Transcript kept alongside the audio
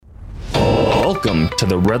Welcome to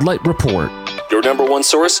the Red Light Report, your number one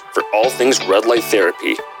source for all things red light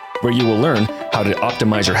therapy, where you will learn how to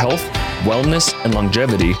optimize your health, wellness, and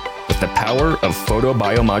longevity with the power of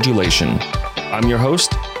photobiomodulation. I'm your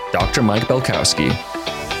host, Dr. Mike Belkowski.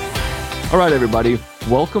 All right, everybody,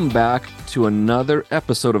 welcome back to another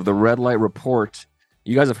episode of the Red Light Report.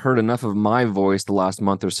 You guys have heard enough of my voice the last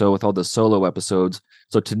month or so with all the solo episodes.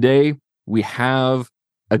 So today we have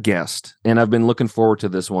a guest, and I've been looking forward to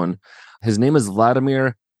this one. His name is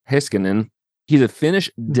Vladimir Heiskanen. He's a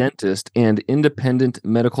Finnish dentist and independent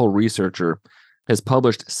medical researcher, has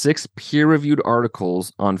published 6 peer-reviewed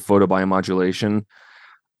articles on photobiomodulation.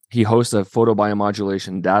 He hosts a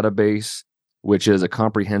photobiomodulation database, which is a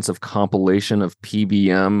comprehensive compilation of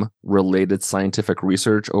PBM-related scientific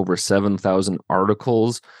research, over 7,000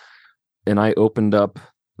 articles. And I opened up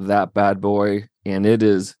that bad boy, and it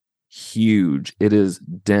is huge. It is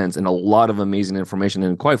dense and a lot of amazing information.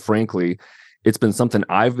 And quite frankly, it's been something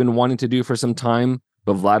I've been wanting to do for some time,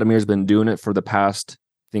 but Vladimir's been doing it for the past,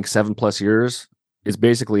 I think, 7+ years. It's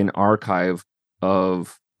basically an archive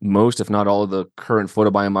of most, if not all, of the current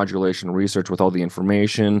photobiomodulation research with all the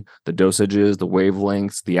information, the dosages, the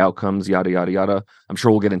wavelengths, the outcomes, yada, yada, yada. I'm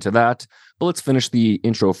sure we'll get into that, but let's finish the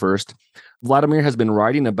intro first. Vladimir has been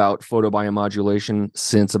writing about photobiomodulation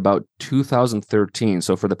since about 2013,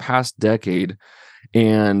 so for the past decade,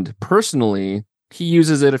 and personally, he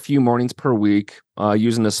uses it a few mornings per week,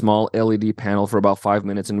 using a small LED panel for about 5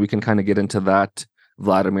 minutes, and we can kind of get into that,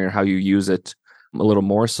 Vladimir, how you use it a little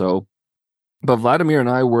more so. But Vladimir and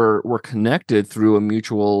I were connected through a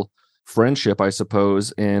mutual friendship, I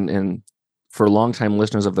suppose, and for longtime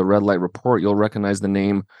listeners of the Red Light Report, you'll recognize the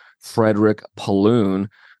name Fredrik Palloon,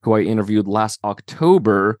 who I interviewed last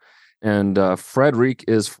October, and Fredrik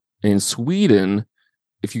is in Sweden.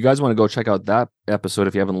 If you guys want to go check out that episode,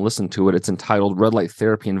 if you haven't listened to it, it's entitled Red Light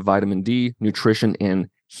Therapy and Vitamin D, Nutrition and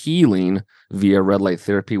Healing via Red Light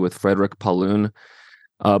Therapy with Fredrik Palloon.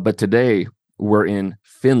 But today, we're in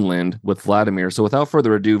Finland with Vladimir. So without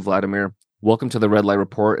further ado, Vladimir, welcome to the Red Light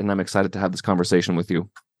Report, and I'm excited to have this conversation with you.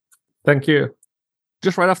 Thank you.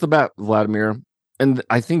 Just right off the bat, Vladimir, and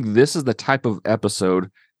I think this is the type of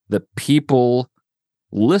episode that people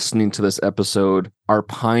listening to this episode are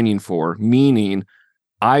pining for, meaning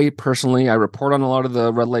I report on a lot of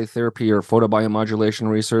the red light therapy or photobiomodulation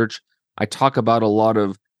research. I talk about a lot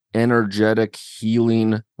of energetic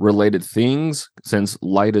healing related things, since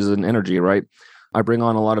light is an energy, right? I bring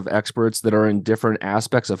on a lot of experts that are in different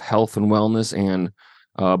aspects of health and wellness and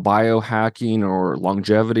biohacking or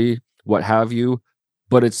longevity, what have you.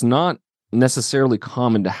 But it's not necessarily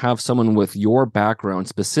common to have someone with your background,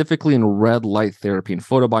 specifically in red light therapy and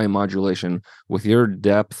photobiomodulation, with your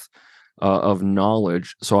depth of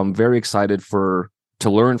knowledge. So I'm very excited to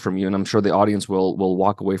learn from you, and I'm sure the audience will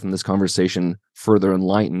walk away from this conversation further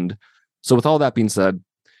enlightened. So with all that being said,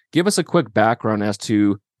 give us a quick background as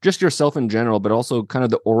to just yourself in general, but also kind of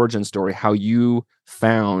the origin story, how you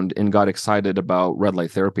found and got excited about red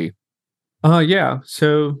light therapy.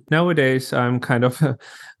 So nowadays I'm kind of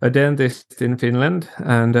a dentist in Finland,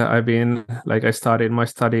 and I started my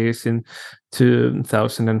studies in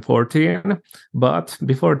 2014. But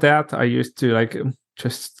before that, I used to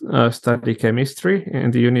just study chemistry in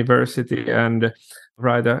the university and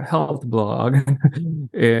write a health blog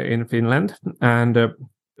in Finland. And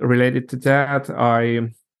related to that,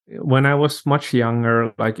 when I was much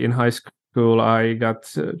younger, like in high school, I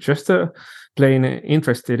got just plain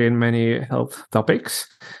interested in many health topics,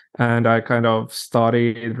 and I kind of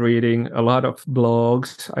started reading a lot of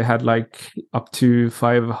blogs. I had up to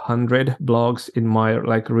 500 blogs in my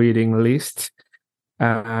reading list,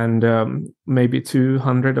 and maybe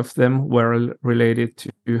 200 of them were related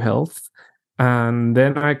to health. And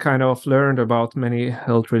then I kind of learned about many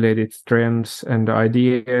health-related trends and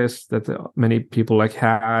ideas that many people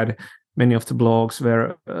had. Many of the blogs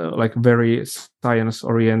were very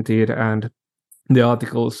science-oriented, and the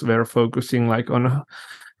articles were focusing on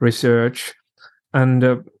research.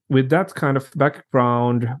 And with that kind of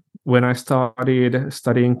background, when I started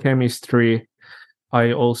studying chemistry,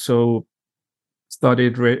 I also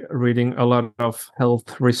started reading a lot of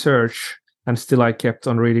health research, and still I kept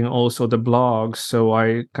on reading also the blogs. So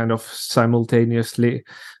I kind of simultaneously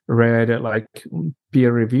read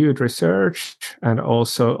peer-reviewed research and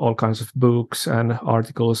also all kinds of books and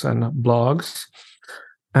articles and blogs.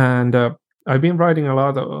 And I've been writing a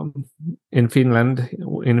lot in Finland,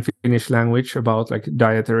 in Finnish language, about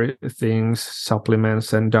dietary things,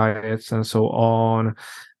 supplements and diets and so on.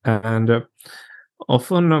 And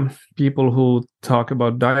often people who talk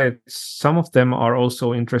about diets, some of them are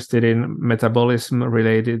also interested in metabolism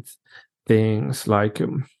related things, like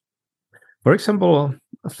For example,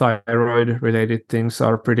 thyroid-related things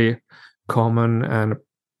are pretty common and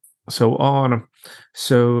so on.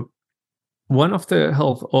 So one of the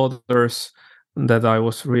health authors that I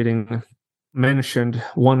was reading mentioned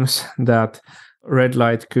once that red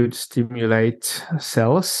light could stimulate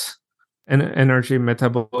cells and energy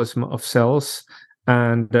metabolism of cells.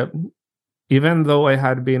 And even though I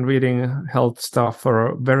had been reading health stuff for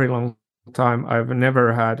a very long time, I've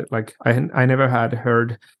never had I never had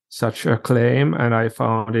heard such a claim, and I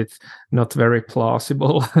found it not very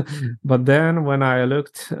plausible. But then when I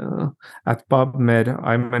looked at PubMed,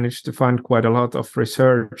 I managed to find quite a lot of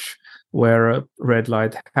research where red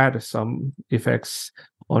light had some effects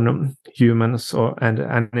on humans and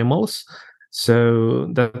animals. So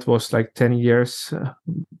that was like 10 years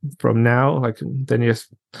from now, like 10 years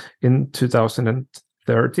in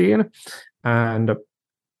 2013. And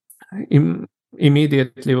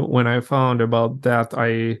immediately when I found about that,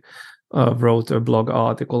 I wrote a blog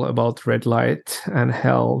article about red light and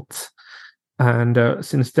health. And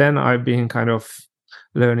since then, I've been kind of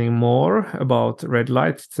learning more about red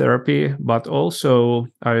light therapy, but also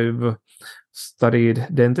I've studied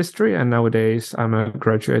dentistry, and nowadays I'm a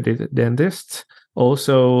graduated dentist.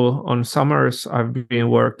 Also, on summers, I've been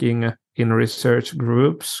working in research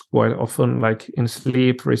groups quite often, like in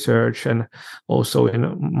sleep research and also in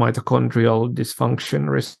mitochondrial dysfunction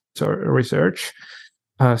research.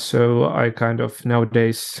 So I kind of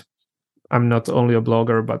nowadays, I'm not only a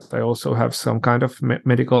blogger, but I also have some kind of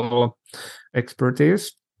medical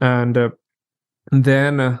expertise. And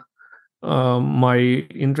then my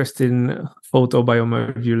interest in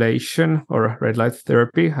photobiomodulation or red light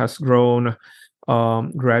therapy has grown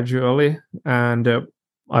gradually, and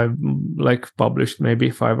I've published maybe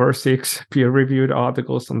 5 or 6 peer-reviewed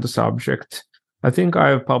articles on the subject. I think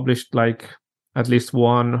I've published at least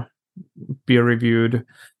one peer-reviewed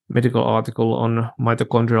medical article on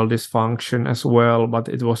mitochondrial dysfunction as well, but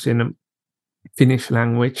it was in Finnish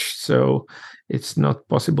language, so it's not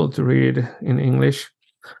possible to read in English.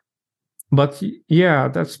 But yeah,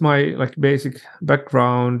 that's my basic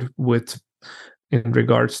background in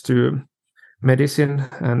regards to medicine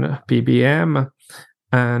and PBM,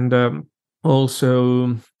 and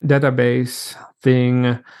also database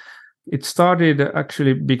thing. It started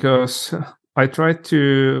actually because I tried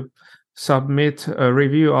to submit a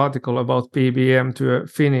review article about PBM to a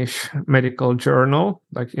Finnish medical journal,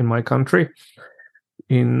 like in my country,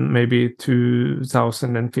 in maybe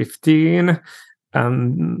 2015.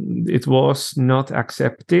 And it was not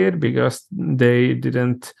accepted because they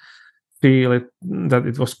didn't feel that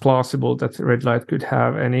it was plausible that red light could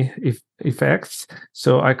have any effects.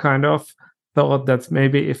 So I kind of thought that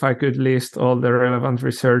maybe if I could list all the relevant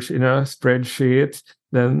research in a spreadsheet,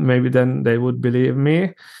 then they would believe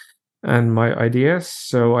me and my ideas.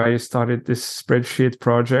 So I started this spreadsheet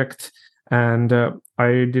project, and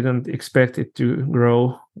I didn't expect it to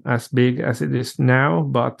grow as big as it is now,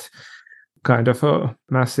 but kind of a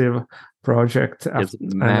massive project. It's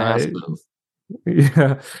massive.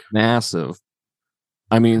 Yeah. Massive.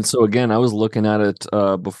 I mean, so again, I was looking at it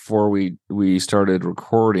before we started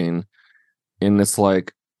recording, and it's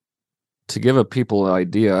like, to give people an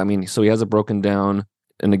idea, I mean, so he has it broken down,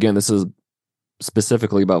 and again, this is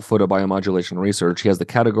specifically about photobiomodulation research. He has the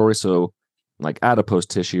category, so like adipose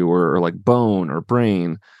tissue or like bone or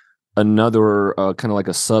brain, another kind of like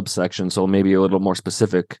a subsection, so maybe a little more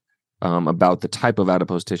specific about the type of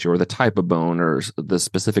adipose tissue or the type of bone or the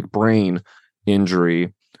specific brain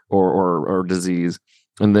injury or disease.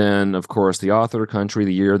 And then, of course, the author, country,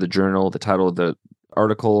 the year, the journal, the title of the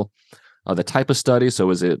article, the type of study. So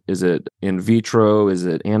is it in vitro? Is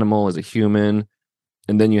it animal? Is it human?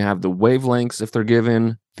 And then you have the wavelengths, if they're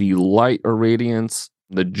given, the light irradiance,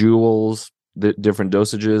 the joules, the different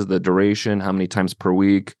dosages, the duration, how many times per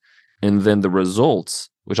week, and then the results,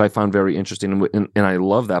 which I found very interesting, and I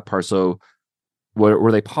love that part. So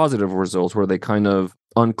were they positive results? Were they kind of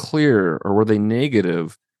unclear, or were they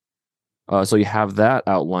negative? So you have that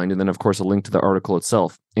outlined, and then, of course, a link to the article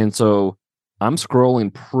itself. And so I'm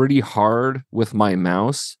scrolling pretty hard with my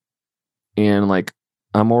mouse, and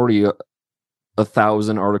I'm already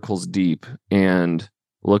 1,000 articles deep, and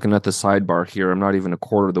looking at the sidebar here, I'm not even a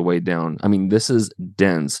quarter of the way down. I mean, this is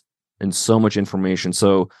dense and so much information.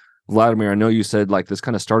 So Vladimir, I know you said this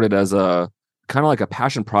kind of started as a kind of like a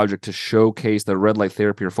passion project to showcase that red light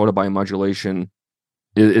therapy or photobiomodulation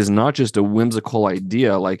is not just a whimsical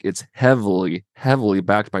idea. It's heavily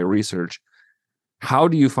backed by research. How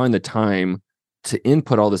do you find the time to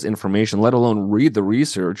input all this information, let alone read the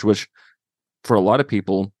research, which for a lot of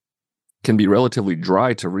people can be relatively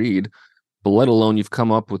dry to read, but let alone you've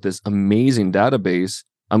come up with this amazing database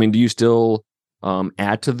I mean, do you still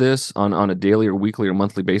add to this on a daily or weekly or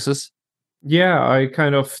monthly basis? Yeah, I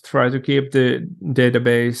kind of try to keep the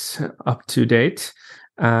database up to date.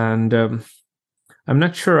 And I'm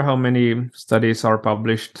not sure how many studies are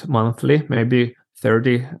published monthly, maybe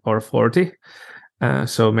 30 or 40.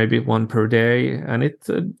 So maybe one per day. And it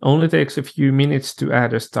only takes a few minutes to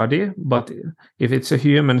add a study. But if it's a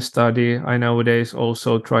human study, I nowadays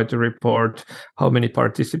also try to report how many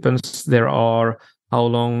participants there are, how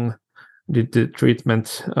long did the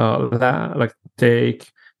treatment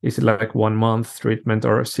take. Is it like 1 month treatment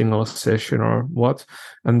or a single session or what?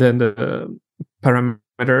 And then the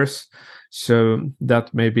parameters. So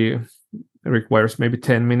that maybe requires maybe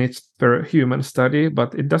 10 minutes per human study,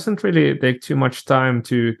 but it doesn't really take too much time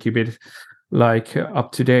to keep it like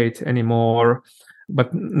up to date anymore.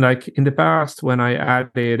 But like in the past, when I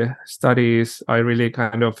added studies, I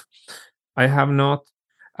have not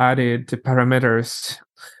added the parameters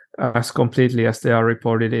as completely as they are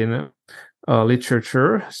reported in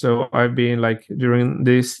literature. So I've been like during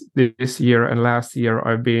this year and last year,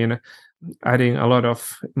 I've been adding a lot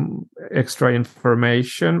of extra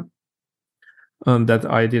information that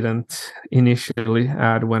I didn't initially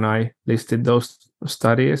add when I listed those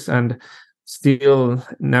studies. And still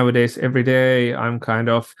nowadays, every day, I'm kind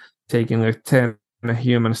of taking like 10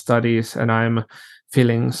 human studies and I'm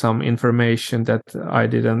filling some information that I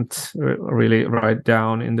didn't really write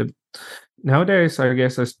down in the. Nowadays, I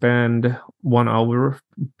guess I spend 1 hour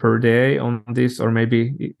per day on this, or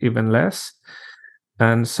maybe even less.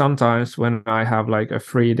 And sometimes when I have like a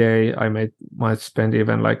free day, I might spend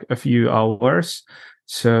even like a few hours.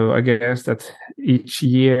 So I guess that each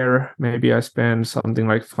year, maybe I spend something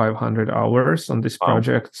like 500 hours on this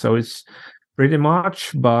project. So it's pretty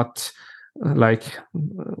much, but like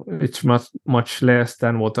it's much less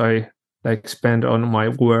than what I like spend on my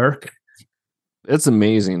work. It's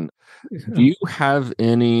amazing. Do you have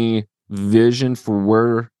any vision for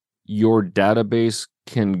where your database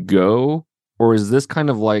can go? Or is this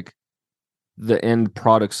kind of like the end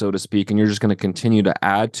product, so to speak, and you're just going to continue to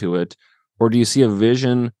add to it? Or do you see a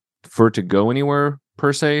vision for it to go anywhere,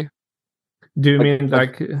 per se? Do you mean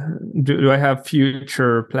like do I have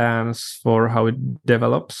future plans for how it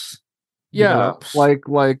develops? Yeah, like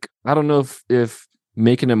I don't know if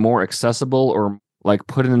making it more accessible or like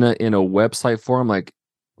putting it in a website form, like,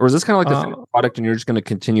 or is this kind of like the finished product and you're just going to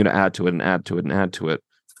continue to add to it and add to it and add to it?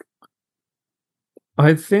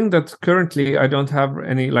 I think that currently I don't have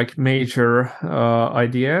any like major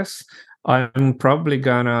ideas. I'm probably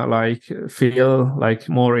gonna like feel like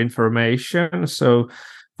more information. So,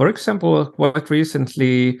 for example, quite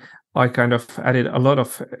recently I kind of added a lot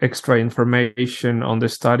of extra information on the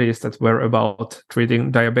studies that were about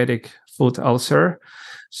treating diabetic foot ulcer.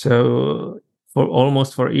 So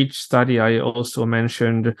for each study, I also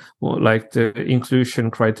mentioned like the inclusion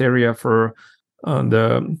criteria for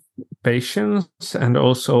the patients, and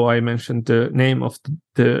also I mentioned the name of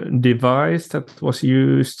the device that was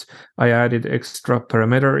used. I added extra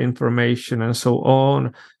parameter information and so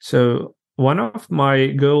on. So one of my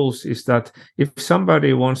goals is that if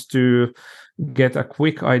somebody wants to get a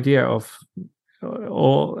quick idea of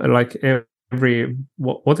all like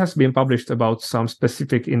what has been published about some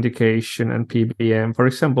specific indication and PBM, for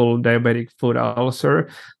example, diabetic foot ulcer,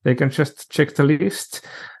 they can just check the list.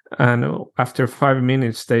 And after 5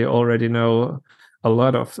 minutes, they already know a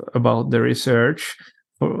lot about the research.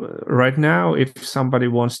 Right now, if somebody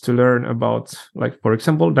wants to learn about, like, for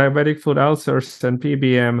example, diabetic foot ulcers and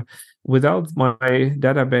PBM, without my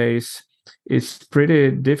database, it's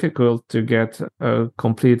pretty difficult to get a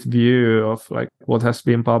complete view of like what has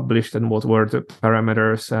been published and what were the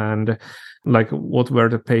parameters and like what were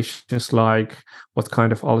the patients like, what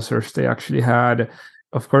kind of ulcers they actually had.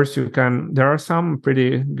 Of course, there are some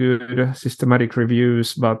pretty good systematic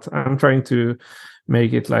reviews, but I'm trying to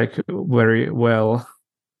make it like very well.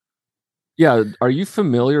 Yeah. Are you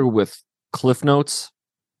familiar with Cliff Notes?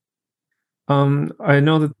 I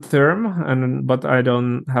know the term, but I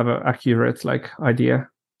don't have an accurate like idea.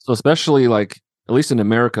 So especially like, at least in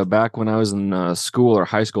America, back when I was in school or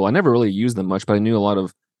high school, I never really used them much, but I knew a lot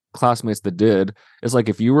of classmates that did. It's like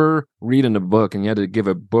if you were reading a book and you had to give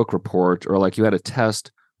a book report, or like you had a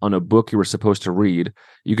test on a book you were supposed to read,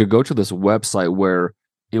 you could go to this website where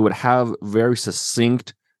it would have very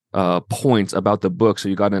succinct points about the book, so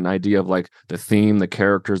you got an idea of like the theme, the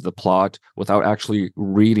characters, the plot, without actually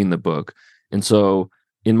reading the book. And so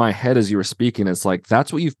in my head, as you were speaking, it's like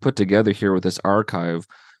that's what you've put together here with this archive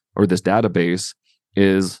or this database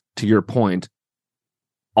is, to your point,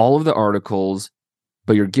 all of the articles,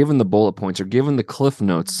 but you're given the bullet points, you're given the cliff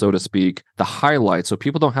notes, so to speak, the highlights. So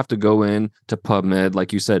people don't have to go in to PubMed,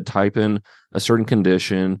 like you said, type in a certain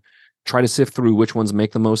condition, try to sift through which ones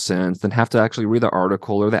make the most sense, then have to actually read the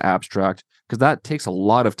article or the abstract, because that takes a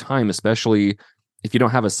lot of time, especially if you don't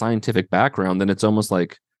have a scientific background. Then it's almost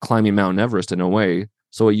like climbing Mount Everest in a way.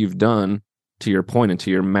 So what you've done, to your point and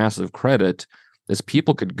to your massive credit, is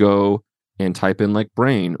people could go and type in like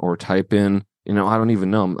brain, or type in, I don't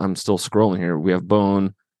even know. I'm still scrolling here. We have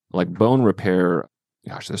bone, like bone repair.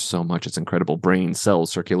 Gosh, there's so much. It's incredible. Brain,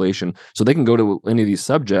 cells, circulation. So they can go to any of these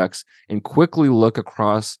subjects and quickly look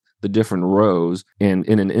across the different rows and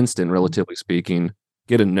in an instant, relatively speaking,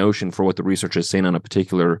 get a notion for what the research is saying on a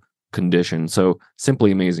particular condition. So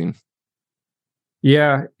simply amazing.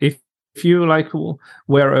 Yeah. If you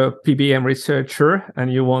were a PBM researcher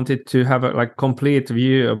and you wanted to have a complete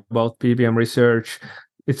view about PBM research,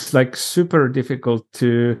 it's super difficult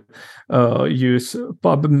to use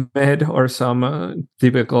PubMed or some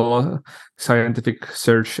typical scientific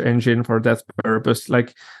search engine for that purpose.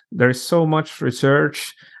 There's so much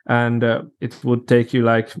research, and it would take you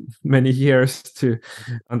many years to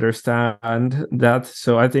understand that.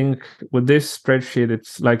 So I think with this spreadsheet,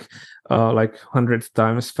 it's 100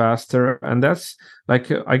 times faster, and that's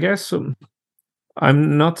I guess.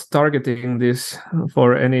 I'm not targeting this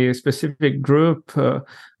for any specific group,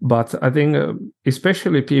 but I think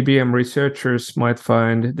especially PBM researchers might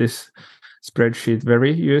find this spreadsheet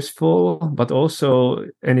very useful, but also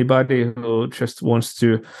anybody who just wants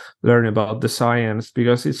to learn about the science,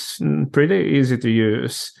 because it's pretty easy to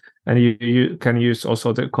use. And you can use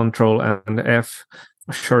also the Control and F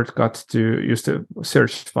shortcut to use the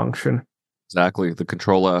search function. Exactly. The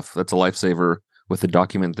Control F, that's a lifesaver with a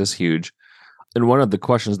document this huge. And one of the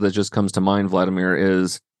questions that just comes to mind, Vladimir,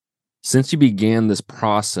 is since you began this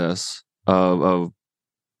process of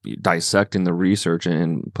dissecting the research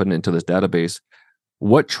and putting it into this database,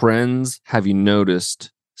 what trends have you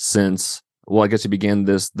noticed since, I guess you began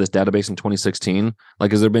this database in 2016?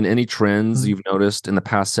 Has there been any trends you've noticed in the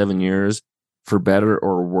past 7 years for better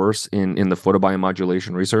or worse in the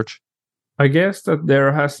photobiomodulation research? I guess that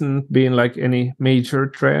there hasn't been any major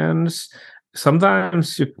trends.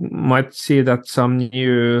 Sometimes you might see that some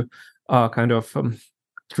new kind of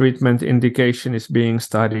treatment indication is being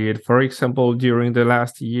studied. For example, during the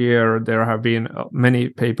last year, there have been many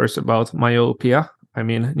papers about myopia,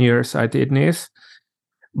 nearsightedness.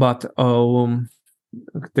 But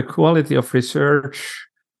the quality of research,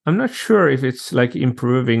 I'm not sure if it's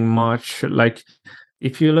improving much.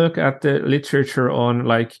 If you look at the literature on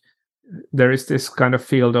there is this kind of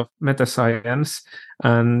field of meta-science,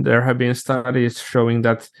 and there have been studies showing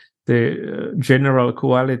that the general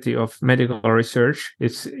quality of medical research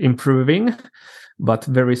is improving, but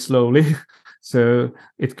very slowly. So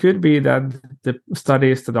it could be that the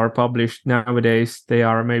studies that are published nowadays, they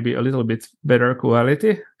are maybe a little bit better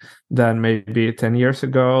quality than maybe 10 years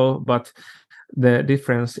ago, but the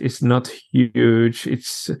difference is not huge.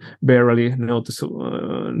 It's barely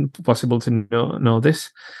possible to know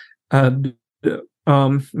this.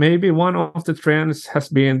 Maybe one of the trends has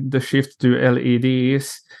been the shift to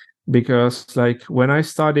LEDs, because when I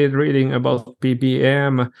started reading about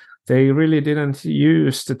PBM, they really didn't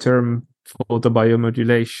use the term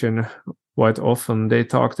photobiomodulation quite often. They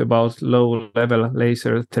talked about low-level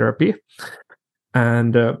laser therapy,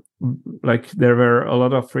 and there were a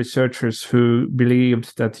lot of researchers who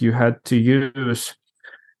believed that you had to use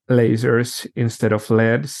lasers instead of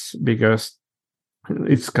LEDs, because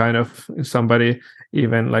it's kind of, somebody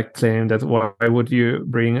even claimed that why would you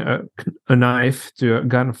bring a knife to a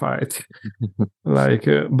gunfight?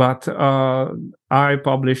 But I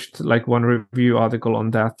published one review article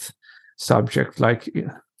on that subject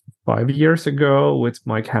 5 years ago with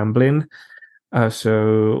Mike Hamblin.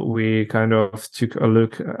 So we kind of took a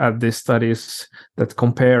look at the studies that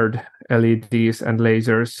compared LEDs and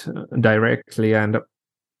lasers directly, and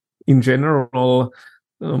in general,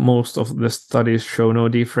 most of the studies show no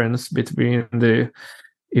difference between the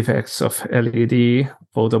effects of LED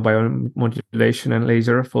photobiomodulation and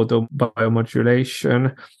laser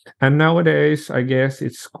photobiomodulation. And nowadays, I guess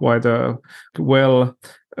it's quite a well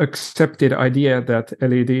accepted idea that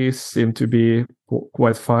LEDs seem to be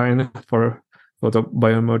quite fine for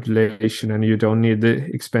photobiomodulation, and you don't need the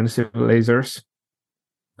expensive lasers.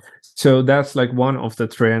 So that's one of the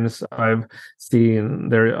trends I've seen.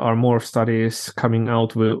 There are more studies coming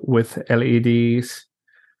out with LEDs.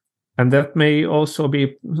 And that may also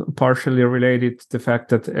be partially related to the fact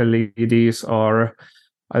that LEDs are,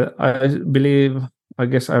 I believe, I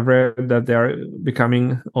guess I've read that they are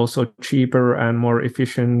becoming also cheaper and more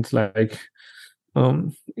efficient,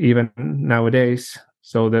 even nowadays.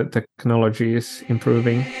 So the technology is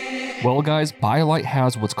improving. Well, guys, BioLite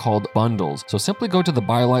has what's called bundles. So simply go to the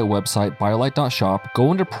BioLite website, biolite.shop,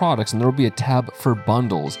 go into products, and there will be a tab for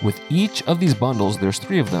bundles. With each of these bundles, there's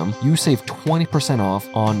 3 of them, you save 20% off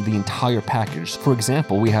on the entire package. For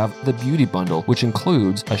example, we have the Beauty Bundle, which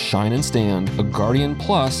includes a Shine and Stand, a Guardian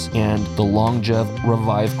Plus, and the Longev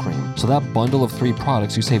Revive Cream. So that bundle of 3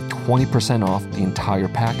 products, you save 20% off the entire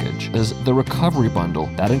package. There's the Recovery Bundle.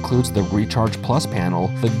 That includes the Recharge Plus panel,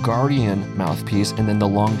 the Guardian mouthpiece, and then the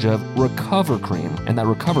Longev Recover Cream. And that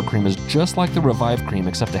Recover Cream is just like the Revive Cream,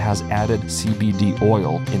 except it has added CBD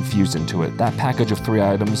oil infused into it. That package of 3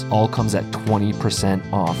 items all comes at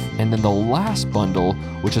 20% off. And then the last bundle,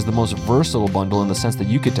 which is the most versatile bundle in the sense that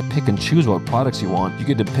you get to pick and choose what products you want. You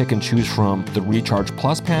get to pick and choose from the Recharge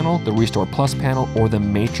Plus panel, the Restore Plus panel, or the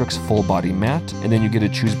Matrix Full Body Matte. And then you get to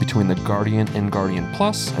choose between the Guardian and Guardian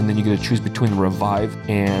Plus. And then you get to choose between the Revive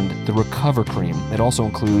and the Recover Cream. It also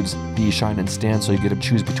includes the Shine and Stand, so you get to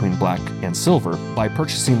choose between black and silver. By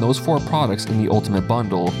purchasing those 4 products in the Ultimate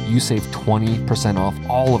Bundle, you save 20% off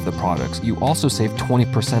all of the products. You also save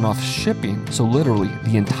 20% off shipping. So literally,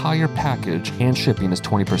 the entire package and shipping is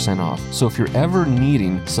 20% off. So if you're ever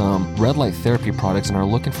needing some red light therapy products and are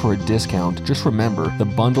looking for a discount, just remember, the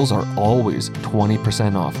bundles are always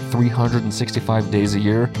 20% off, 365 days a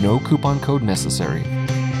year, no coupon code necessary.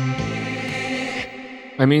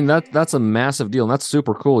 I mean, that's a massive deal, and that's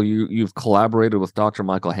super cool. You've collaborated with Dr.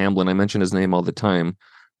 Michael Hamblin. I mention his name all the time.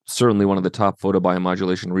 Certainly one of the top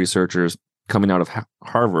photobiomodulation researchers coming out of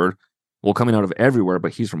Harvard. Well, coming out of everywhere,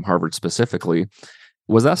 but he's from Harvard specifically.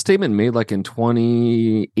 Was that statement made like in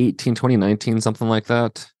 2018, 2019, something like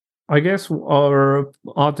that? I guess our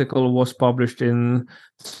article was published in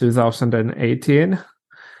 2018.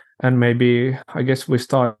 And maybe, I guess we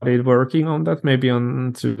started working on that maybe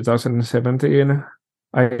on 2017.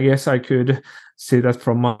 I guess I could see that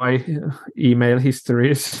from my email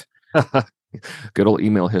histories. Good old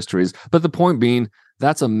email histories. But the point being,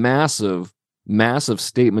 that's a massive, massive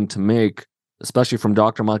statement to make, especially from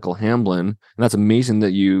Dr. Michael Hamblin. And that's amazing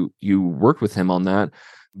that you worked with him on that.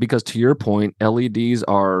 Because to your point, LEDs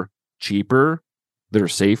are cheaper, they're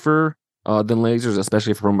safer than lasers,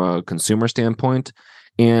 especially from a consumer standpoint.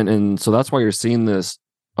 And so that's why you're seeing this,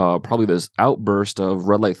 probably this outburst of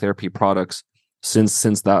red light therapy products since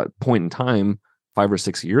that point in time, 5 or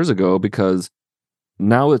 6 years ago, because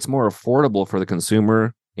now it's more affordable for the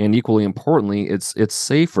consumer, and equally importantly, it's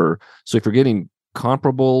safer. So if you're getting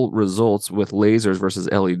comparable results with lasers versus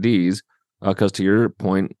LEDs, because to your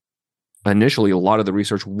point, initially a lot of the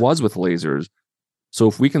research was with lasers. So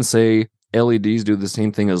if we can say LEDs do the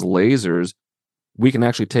same thing as lasers, we can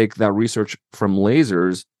actually take that research from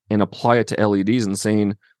lasers and apply it to LEDs, and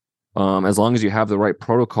saying, as long as you have the right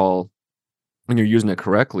protocol and you're using it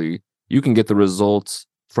correctly, you can get the results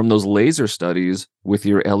from those laser studies with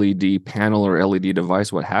your LED panel or LED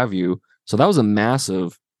device, what have you. So that was a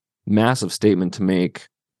massive, massive statement to make.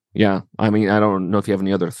 Yeah, I mean, I don't know if you have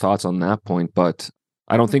any other thoughts on that point, but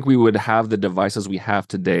I don't think we would have the devices we have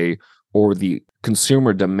today or the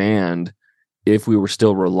consumer demand if we were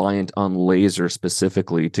still reliant on laser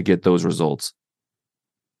specifically to get those results.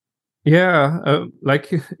 Yeah,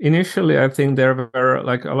 like initially, I think there were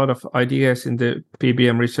like a lot of ideas in the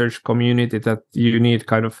PBM research community that you need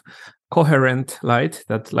kind of coherent light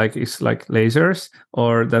that like is like lasers,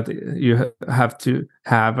 or that you have to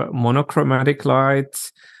have monochromatic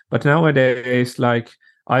lights. But nowadays, like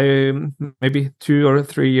maybe 2 or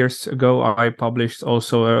 3 years ago, I published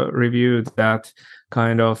also a review that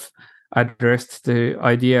kind of addressed the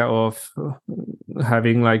idea of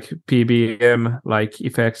having like PBM like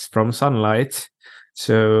effects from sunlight.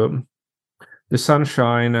 So the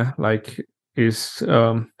sunshine like is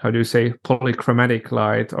how do you say, polychromatic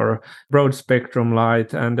light or broad spectrum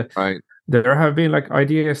light, and right. There have been like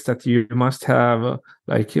ideas that you must have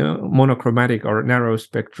like monochromatic or narrow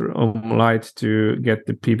spectrum light to get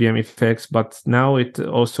the PBM effects, but now it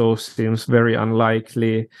also seems very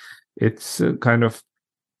unlikely. It's kind of,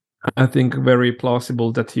 I think, very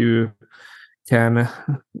plausible that you can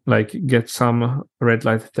like get some red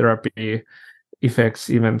light therapy effects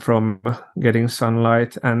even from getting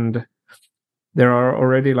sunlight, and there are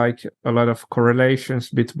already like a lot of correlations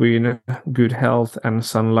between good health and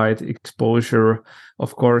sunlight exposure.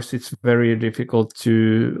 Of course, it's very difficult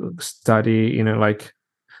to study, like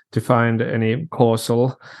to find any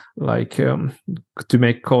causal, like to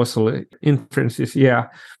make causal inferences. Yeah,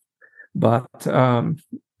 but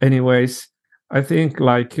anyways, I think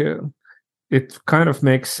like it kind of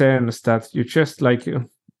makes sense that you just like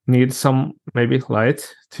need some maybe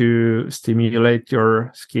light to stimulate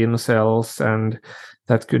your skin cells, and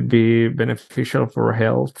that could be beneficial for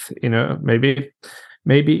health in a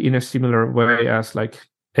maybe in a similar way as like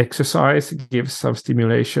exercise gives some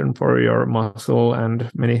stimulation for your muscle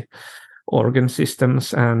and many organ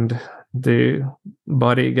systems, and the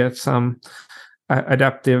body gets some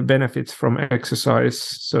adaptive benefits from exercise.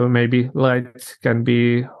 So maybe light can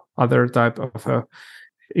be other type of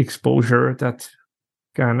exposure that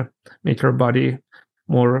can make your body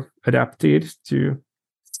more adapted to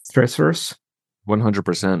stressors.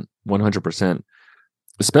 100%. 100%.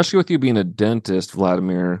 Especially with you being a dentist,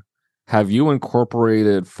 Vladimir, have you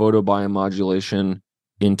incorporated photobiomodulation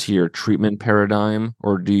into your treatment paradigm,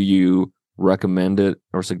 or do you recommend it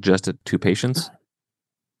or suggest it to patients?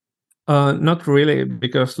 Not really,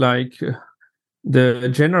 because like the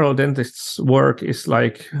general dentist's work is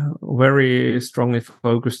like very strongly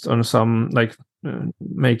focused on some like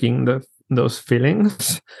making those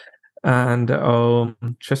fillings and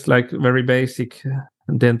just like very basic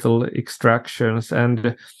dental extractions.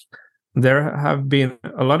 And there have been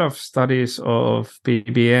a lot of studies of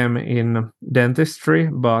PBM in dentistry,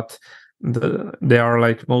 but they are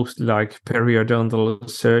like mostly like periodontal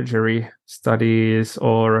surgery studies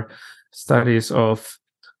or studies of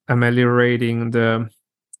ameliorating the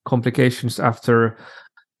complications after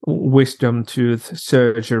wisdom tooth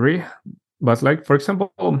surgery. But like, for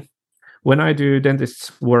example, when I do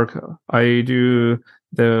dentist's work, I do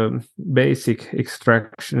the basic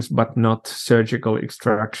extractions, but not surgical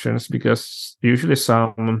extractions, because usually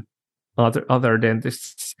some other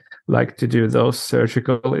dentists like to do those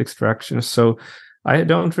surgical extractions. So I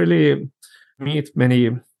don't really meet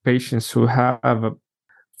many patients who have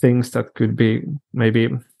things that could be maybe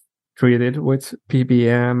treated with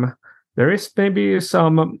PBM. There is maybe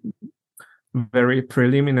some very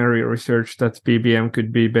preliminary research that PBM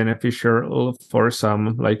could be beneficial for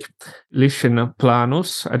some like lichen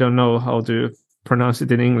planus. I don't know how to pronounce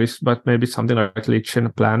it in English, but maybe something like lichen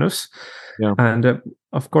planus. Yeah. And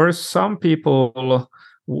of course, some people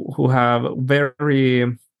who have very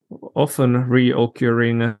often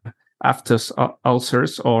reoccurring aphthous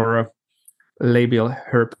ulcers or labial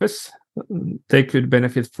herpes, they could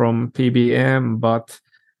benefit from PBM, but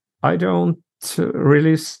I don't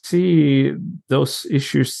really see those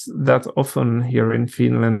issues that often here in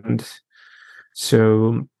Finland.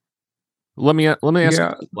 So let me ask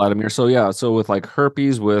you, Vladimir. So with like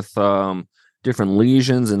herpes, with different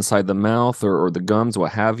lesions inside the mouth or the gums,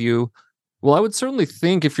 what have you. Well, I would certainly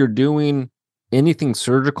think if you're doing anything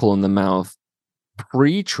surgical in the mouth,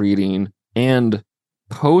 pre-treating and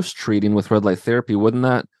post-treating with red light therapy, wouldn't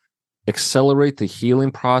that accelerate the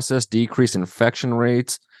healing process, decrease infection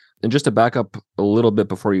rates? And just to back up a little bit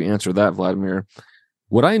before you answer that, Vladimir,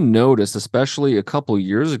 what I noticed, especially a couple of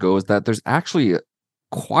years ago, is that there's actually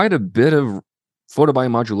quite a bit of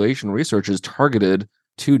photobiomodulation research is targeted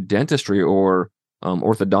to dentistry or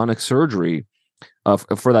orthodontic surgery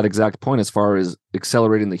for that exact point, as far as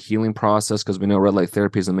accelerating the healing process, because we know red light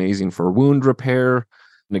therapy is amazing for wound repair,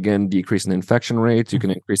 and again, decreasing infection rates. You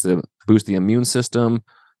can boost the immune system.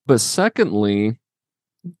 But secondly,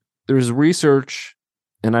 there's research,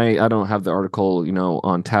 and I don't have the article,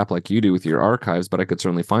 on tap like you do with your archives, but I could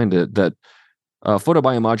certainly find it, that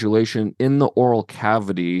photobiomodulation in the oral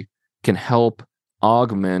cavity can help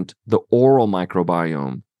augment the oral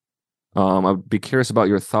microbiome. I'd be curious about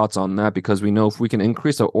your thoughts on that, because we know if we can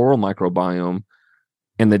increase the oral microbiome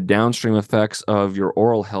and the downstream effects of your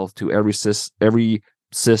oral health to every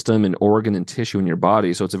system and organ and tissue in your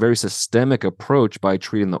body. So it's a very systemic approach by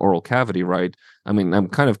treating the oral cavity, right? I mean, I'm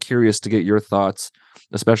kind of curious to get your thoughts,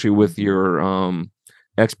 especially with your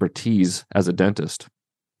expertise as a dentist.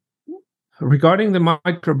 Regarding the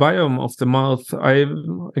microbiome of the mouth, I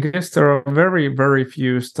guess there are very, very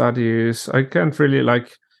few studies. I can't really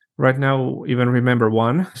right now even remember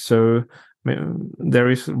one. So there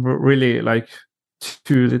is really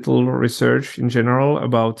too little research in general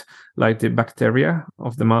about the bacteria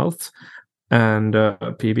of the mouth and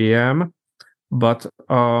PBM. But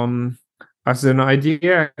as an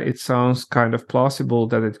idea, it sounds kind of plausible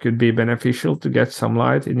that it could be beneficial to get some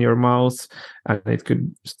light in your mouth, and it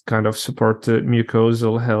could kind of support the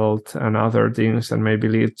mucosal health and other things, and maybe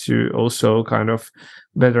lead to also kind of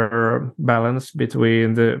better balance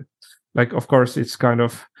between of course, it's kind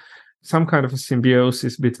of some kind of a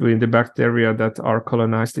symbiosis between the bacteria that are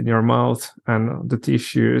colonized in your mouth and the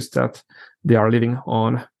tissues that they are living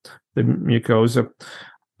on, the mucosa.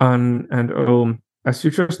 And as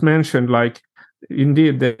you just mentioned,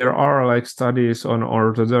 indeed, there are studies on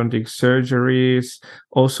orthodontic surgeries,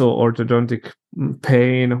 also orthodontic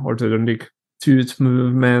pain, orthodontic tooth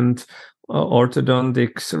movement,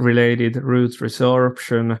 orthodontics related root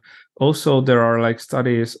resorption. Also, there are like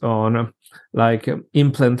studies on like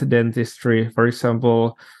implant dentistry, for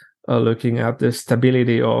example, looking at the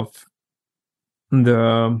stability of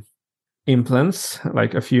the implants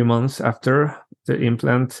like a few months after the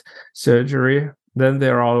implant surgery. Then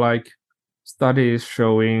there are like studies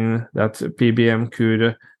showing that PBM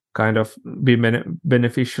could kind of be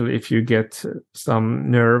beneficial if you get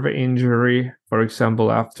some nerve injury, for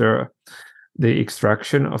example, after the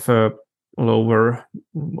extraction of a lower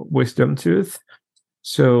wisdom tooth.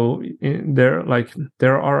 So there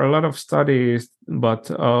are a lot of studies,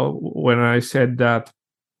 but when I said that,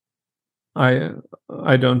 I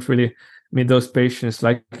don't really meet those patients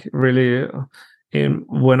like really.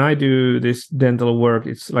 When I do this dental work,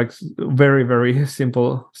 it's like very, very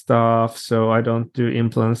simple stuff. So I don't do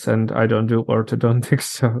implants and I don't do orthodontics.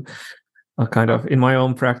 So kind of in my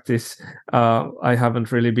own practice, I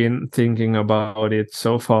haven't really been thinking about it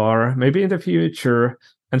so far. Maybe in the future.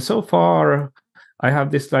 And so far, I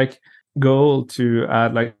have this like goal to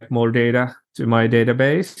add like more data to my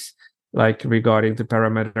database, like regarding the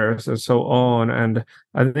parameters and so on. And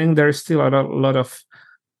I think there's still a lot of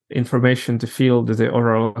information to fill the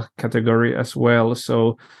oral category as well.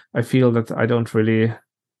 So I feel that I don't really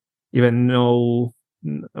even know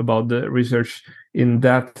about the research in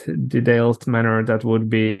that detailed manner that would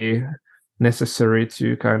be necessary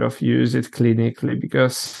to kind of use it clinically,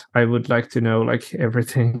 because I would like to know like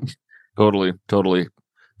everything. Totally.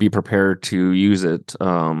 Be prepared to use it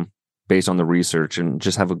based on the research and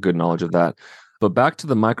just have a good knowledge of that. But back to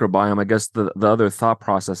the microbiome, I guess the other thought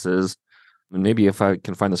process is, and maybe if I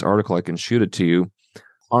can find this article, I can shoot it to you.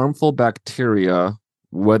 Harmful bacteria,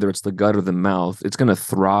 whether it's the gut or the mouth, it's going to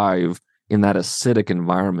thrive in that acidic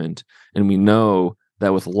environment. And we know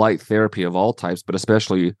that with light therapy of all types, but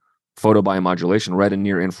especially photobiomodulation, red and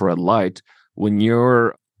near infrared light, when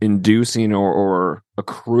you're inducing or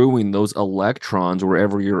accruing those electrons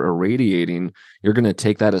wherever you're irradiating, you're going to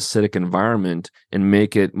take that acidic environment and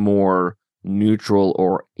make it more neutral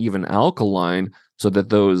or even alkaline so that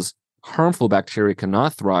those harmful bacteria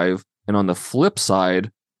cannot thrive. And on the flip side,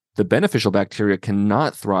 the beneficial bacteria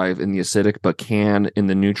cannot thrive in the acidic, but can in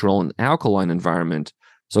the neutral and alkaline environment.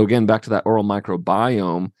 So again, back to that oral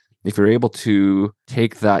microbiome, if you're able to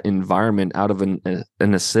take that environment out of an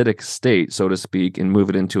acidic state, so to speak, and move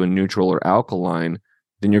it into a neutral or alkaline,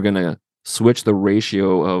 then you're going to switch the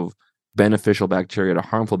ratio of beneficial bacteria to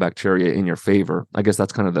harmful bacteria in your favor. I guess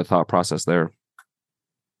that's kind of the thought process there.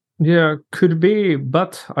 Yeah, could be,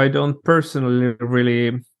 but I don't personally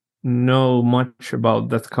really know much about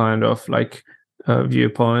that kind of like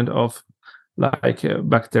viewpoint of like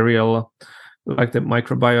bacterial, like the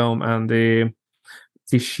microbiome and the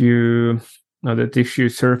tissue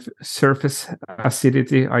surface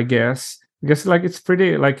acidity, I guess. Because like it's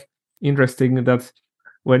pretty like interesting that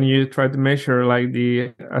when you try to measure like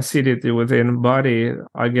the acidity within body,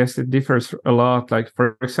 I guess it differs a lot. Like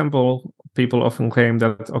for example, people often claim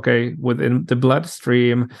that okay, within the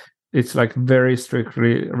bloodstream, it's like very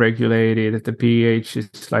strictly regulated. The pH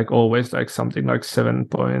is like always like something like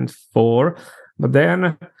 7.4. But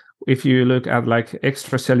then if you look at like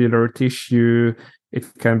extracellular tissue, it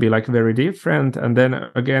can be like very different. And then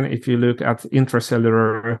again, if you look at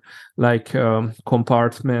intracellular like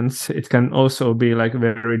compartments, it can also be like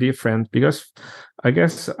very different, because I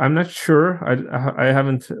guess I'm not sure. I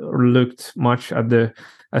haven't looked much at the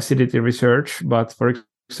acidity research, but for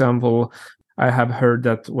example, I have heard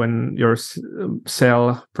that when your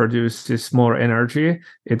cell produces more energy,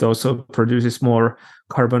 it also produces more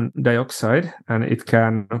carbon dioxide, and it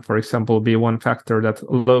can, for example, be one factor that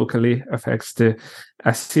locally affects the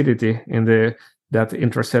acidity in that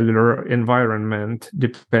intracellular environment,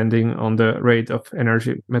 depending on the rate of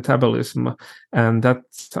energy metabolism. And that,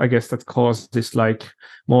 I guess, that causes like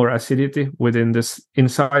more acidity within this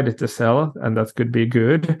inside the cell, and that could be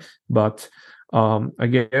good, but I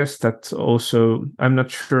guess that also, I'm not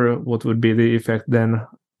sure what would be the effect then,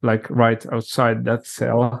 like right outside that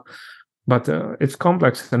cell. But it's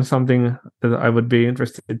complex and something that I would be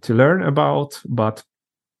interested to learn about, but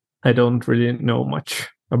I don't really know much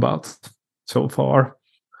about so far.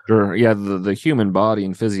 Sure. Yeah, the human body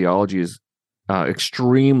and physiology is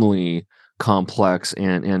extremely complex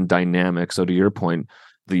and dynamic. So to your point,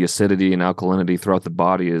 the acidity and alkalinity throughout the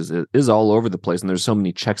body is all over the place, and there's so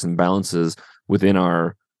many checks and balances within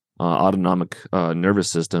our autonomic nervous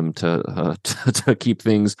system to keep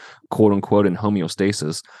things quote unquote in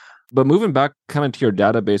homeostasis. But moving back kind of to your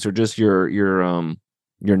database or just your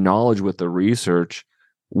knowledge with the research,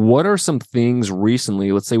 what are some things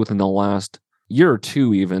recently, let's say within the last year or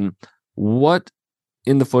two even, what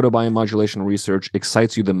in the photobiomodulation research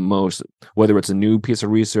excites you the most, whether it's a new piece of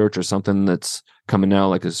research or something that's coming out,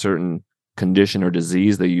 like a certain condition or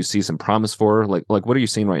disease that you see some promise for? Like what are you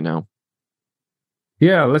seeing right now?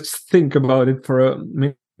 Yeah, let's think about it for a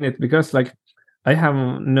minute, because like I have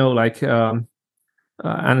no like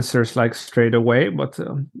answers like straight away. But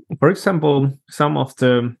for example, some of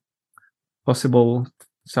the possible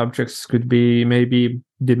subjects could be maybe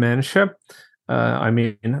dementia. I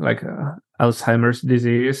mean, like Alzheimer's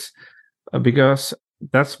disease, because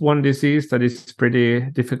that's one disease that is pretty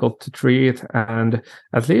difficult to treat, and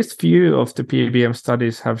at least few of the PBM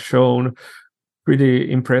studies have shown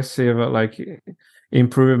pretty impressive like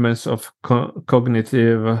improvements of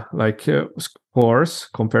cognitive like scores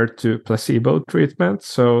compared to placebo treatment.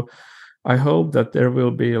 So I hope that there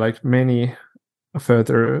will be like many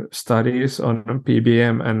further studies on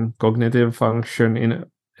PBM and cognitive function in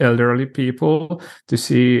elderly people to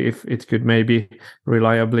see if it could maybe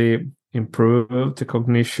reliably improve the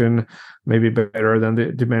cognition, maybe better than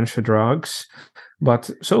the dementia drugs. But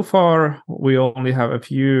so far, we only have a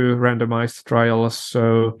few randomized trials,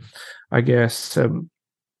 so I guess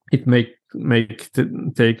it may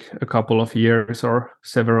take a couple of years or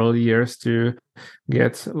several years to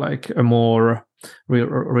get like a more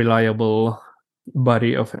reliable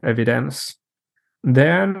body of evidence.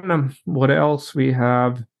 Then what else we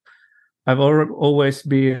have? I've always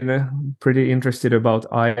been pretty interested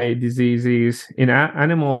about eye diseases. In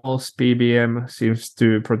animals, PBM seems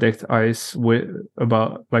to protect eyes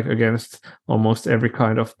against almost every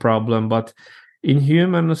kind of problem. But in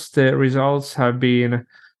humans, the results have been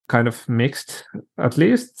kind of mixed. At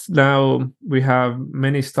least now we have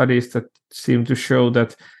many studies that seem to show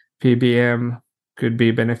that PBM could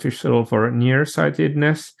be beneficial for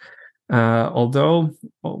nearsightedness. Although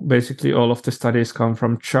basically all of the studies come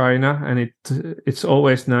from China, and it's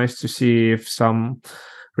always nice to see if some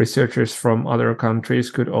researchers from other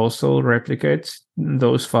countries could also replicate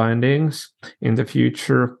those findings in the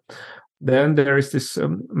future. Then there is this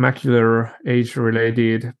macular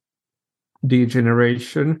age-related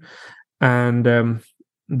degeneration, and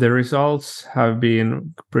the results have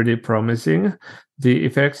been pretty promising. The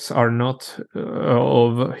effects are not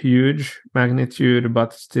of huge magnitude,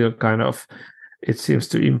 but still kind of, it seems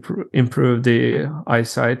to improve the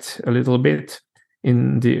eyesight a little bit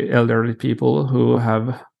in the elderly people who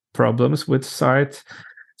have problems with sight.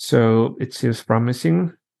 So it seems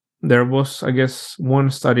promising. There was, I guess,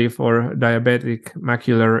 one study for diabetic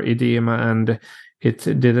macular edema, and it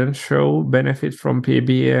didn't show benefit from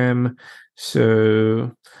PBM.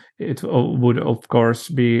 So it would, of course,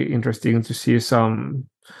 be interesting to see some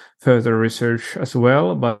further research as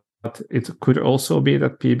well. But it could also be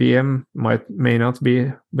that PBM may not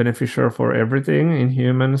be beneficial for everything in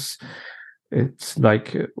humans. It's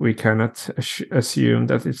like we cannot assume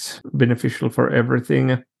that it's beneficial for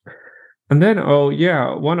everything. And then,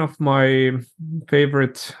 one of my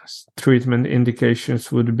favorite treatment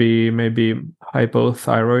indications would be maybe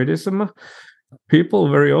hypothyroidism. People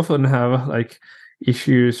very often have like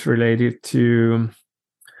issues related to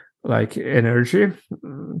like energy,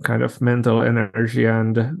 kind of mental energy,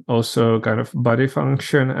 and also kind of body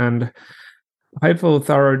function. And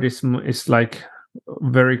hypothyroidism is like a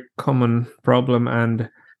very common problem, and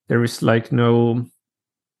there is like no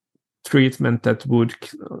treatment that would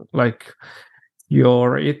like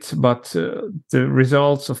cure it. But the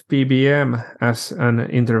results of PBM as an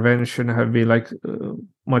intervention have been like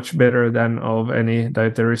much better than of any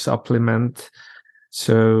dietary supplement.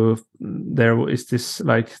 So there is this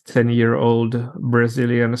like 10-year-old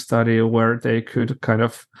Brazilian study where they treated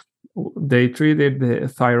the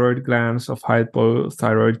thyroid glands of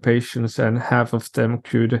hypothyroid patients, and half of them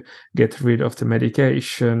could get rid of the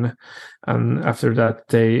medication. And after that,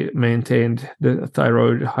 they maintained the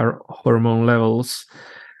thyroid hormone levels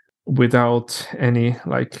without any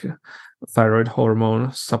like thyroid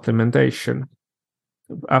hormone supplementation.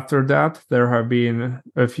 After that, there have been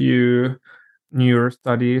a few newer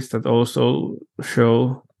studies that also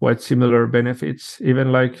show quite similar benefits.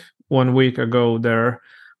 Even like 1 week ago, there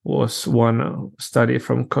was one study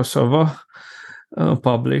from Kosovo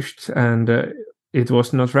published, and it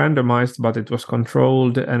was not randomized, but it was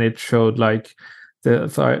controlled, and it showed like the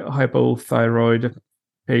hypothyroid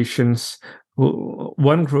patients.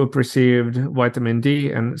 One group received vitamin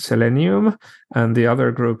D and selenium, and the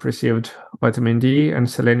other group received vitamin D and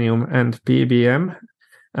selenium and PBM,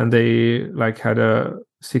 and they like had a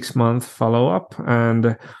 6-month follow-up.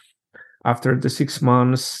 And after the 6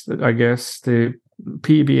 months, I guess the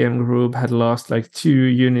PBM group had lost like 2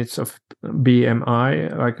 units of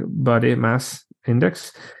BMI, like body mass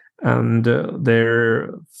index, and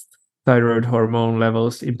their thyroid hormone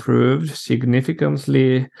levels improved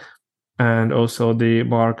significantly, and also the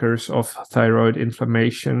markers of thyroid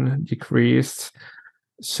inflammation decreased.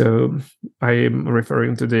 So I am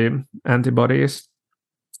referring to the antibodies.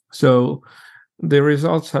 So the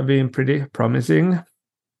results have been pretty promising.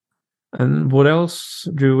 And what else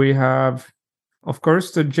do we have? Of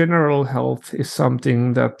course, the general health is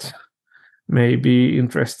something that may be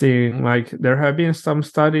interesting. Like there have been some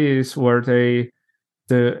studies where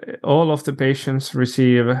all of the patients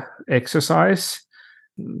receive exercise,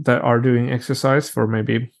 that are doing exercise for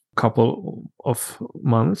maybe a couple of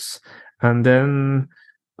months, and then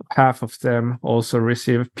half of them also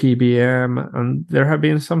receive PBM. And there have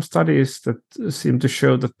been some studies that seem to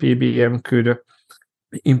show that PBM could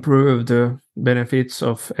improve the benefits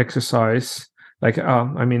of exercise,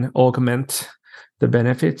 augment the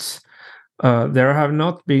benefits. There have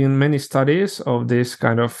not been many studies of this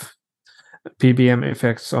kind of PBM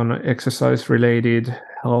effects on exercise-related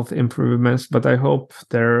health improvements, but I hope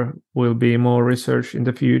there will be more research in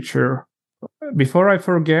the future. Before I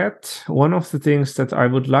forget, one of the things that I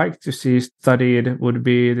would like to see studied would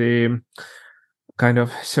be the kind of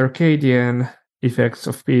circadian effects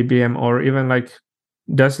of PBM, or even like,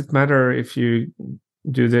 does it matter if you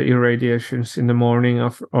do the irradiations in the morning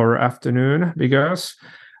or afternoon? Because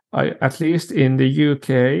at least in the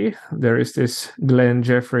UK, there is this Glenn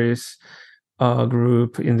Jeffries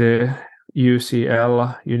group in the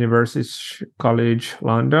UCL, University College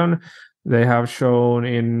London. They have shown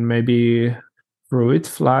in maybe fruit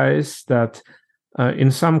flies that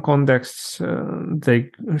in some contexts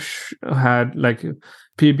they had like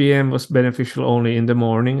PBM was beneficial only in the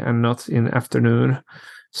morning and not in afternoon.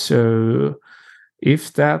 So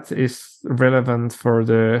if that is relevant for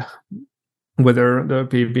whether the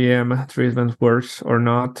PBM treatment works or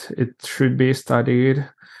not, it should be studied.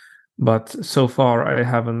 But so far, I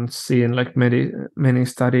haven't seen like many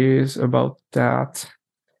studies about that.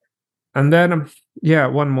 And then,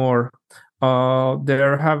 one more.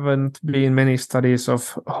 There haven't been many studies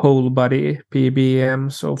of whole body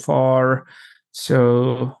PBM so far,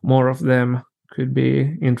 so more of them could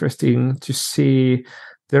be interesting to see.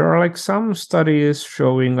 There are like some studies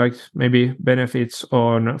showing like maybe benefits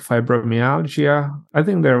on fibromyalgia. I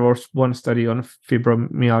think there was one study on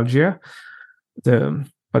fibromyalgia, the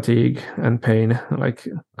fatigue and pain like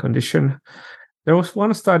condition. There was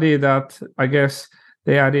one study that I guess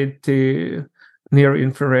they added to near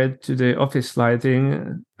infrared to the office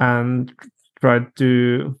lighting and tried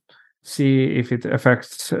to see if it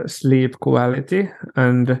affects sleep quality.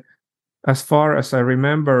 And as far as I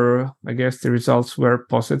remember, I guess the results were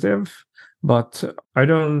positive, but I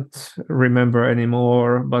don't remember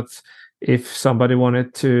anymore. But if somebody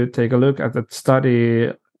wanted to take a look at that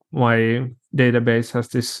study, my database has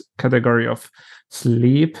this category of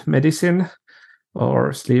sleep medicine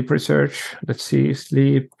or sleep research. Let's see,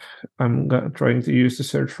 sleep. I'm trying to use the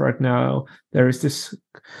search right now. There is this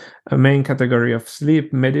main category of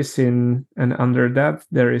sleep medicine, and under that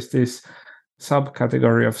there is this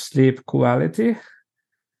subcategory of sleep quality.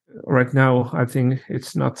 Right now, I think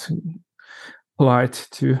it's not polite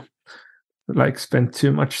to like spend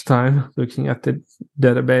too much time looking at the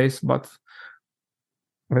database, but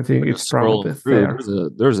I think it's probably there.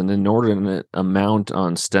 There's an inordinate amount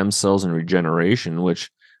on stem cells and regeneration, which,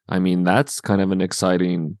 I mean, that's kind of an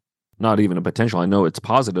exciting, not even a potential. I know it's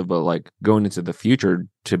positive, but like going into the future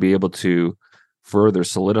to be able to further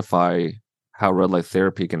solidify how red light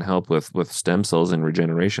therapy can help with stem cells and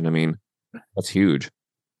regeneration. I mean, that's huge.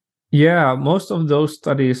 Yeah, most of those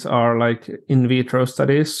studies are like in vitro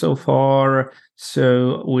studies so far.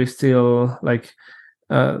 So we still like,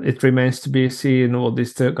 it remains to be seen what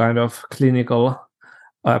is the kind of clinical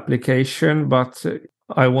application, but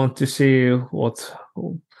I want to see what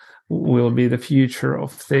will be the future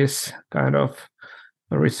of this kind of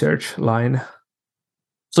research line.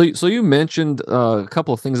 So you mentioned a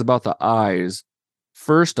couple of things about the eyes.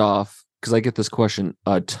 First off, because I get this question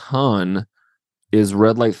a ton, is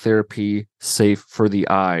red light therapy safe for the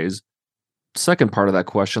eyes? Second part of that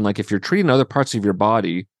question, like if you're treating other parts of your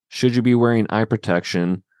body, should you be wearing eye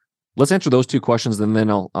protection? Let's answer those two questions, and then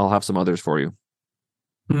I'll have some others for you.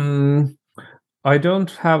 I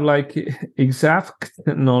don't have like exact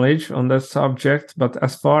knowledge on that subject, but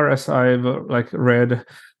as far as I've read,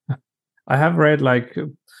 I have read like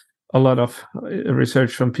a lot of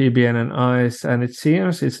research from PBN and eyes, and it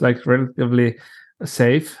seems it's like relatively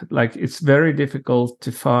safe. Like it's very difficult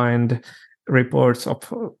to find reports of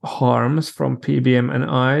harms from PBM and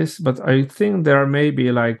eyes, but I think there may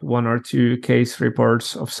be like one or two case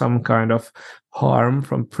reports of some kind of harm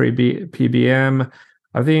from PBM.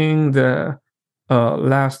 I think the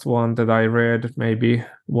last one that I read maybe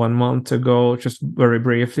 1 month ago, just very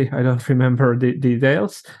briefly, I don't remember the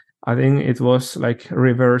details. I think it was like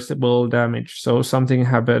reversible damage. So something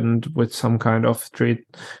happened with some kind of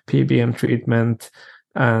PBM treatment,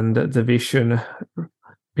 and the vision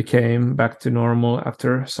became back to normal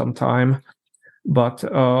after some time. But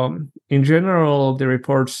in general, the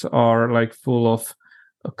reports are like full of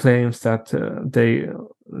claims that they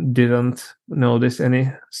didn't notice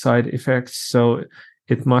any side effects. So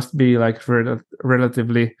it must be like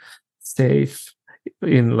relatively safe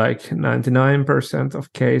in like 99%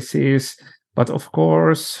 of cases. But of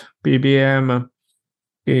course, PBM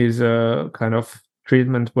is a kind of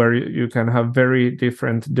treatment where you can have very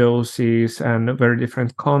different doses and very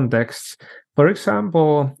different contexts. For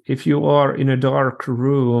example, if you are in a dark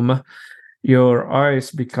room, your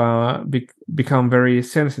eyes become very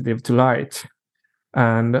sensitive to light.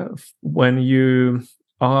 And when you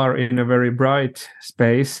are in a very bright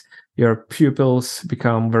space, your pupils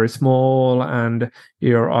become very small and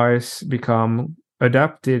your eyes become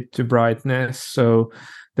adapted to brightness. So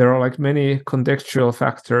there are like many contextual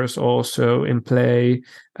factors also in play,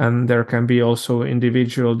 and there can be also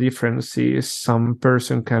individual differences. Some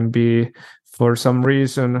person can be, for some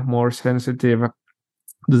reason, more sensitive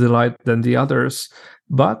to the light than the others.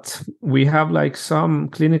 But we have like some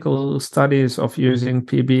clinical studies of using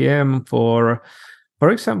PBM for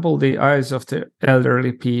example, the eyes of the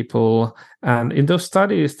elderly people. And in those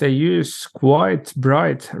studies, they use quite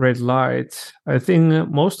bright red light. I think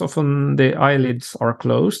most often the eyelids are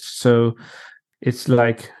closed. So it's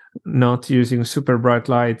like not using super bright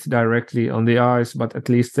light directly on the eyes, but at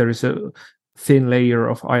least there is a thin layer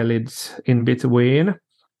of eyelids in between.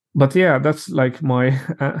 But yeah, that's like my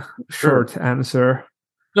short answer.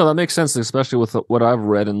 No, that makes sense, especially with what I've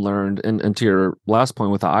read and learned. And to your last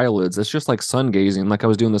point with the eyelids, it's just like sun gazing, like I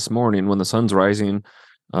was doing this morning when the sun's rising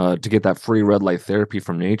to get that free red light therapy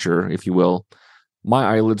from nature, if you will.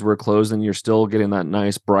 My eyelids were closed and you're still getting that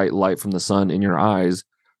nice bright light from the sun in your eyes.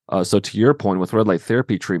 So to your point with red light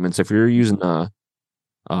therapy treatments, if you're using a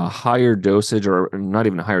higher dosage, or not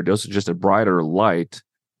even a higher dosage, just a brighter light,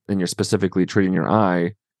 and you're specifically treating your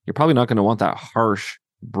eye, you're probably not going to want that harsh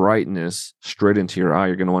brightness straight into your eye.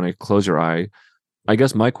 You're going to want to close your eye. I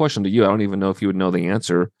guess my question to you, I don't even know if you would know the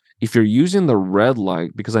answer. If you're using the red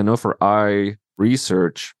light, because I know for eye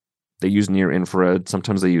research, they use near infrared,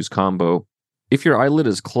 sometimes they use combo. If your eyelid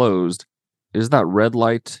is closed, is that red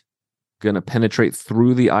light going to penetrate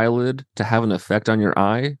through the eyelid to have an effect on your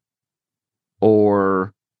eye?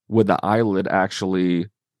 Or would the eyelid actually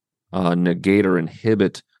negate or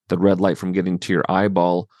inhibit the red light from getting to your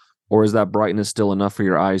eyeball? Or is that brightness still enough for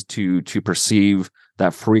your eyes to perceive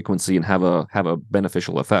that frequency and have a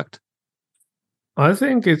beneficial effect? I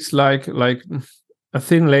think it's like a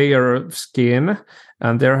thin layer of skin,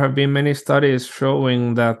 and there have been many studies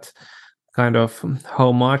showing that kind of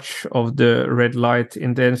how much of the red light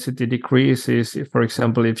intensity decreases, for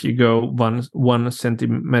example, if you go one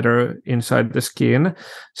centimeter inside the skin.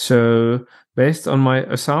 So based on my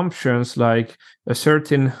assumptions, like a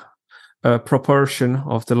certain proportion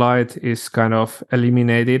of the light is kind of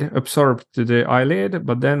eliminated, absorbed to the eyelid,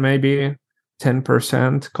 but then maybe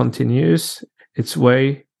 10% continues its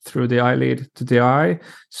way through the eyelid to the eye.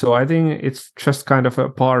 So I think it's just kind of a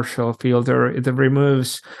partial filter. It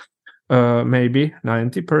removes maybe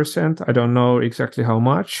 90%. I don't know exactly how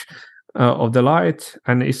much of the light.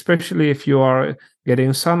 And especially if you are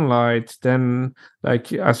getting sunlight, then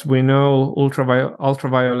like as we know,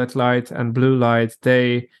 ultraviolet light and blue light,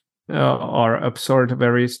 they are absorbed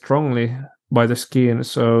very strongly by the skin.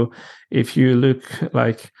 So if you look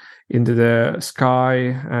like into the sky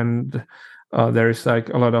and there is like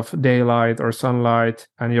a lot of daylight or sunlight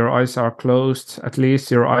and your eyes are closed, at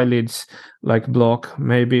least your eyelids like block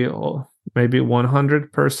maybe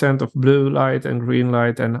 100% of blue light and green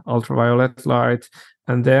light and ultraviolet light.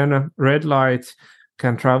 And then red light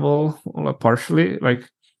can travel partially like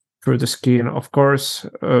through the skin. Of course,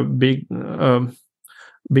 a big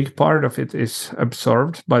part of it is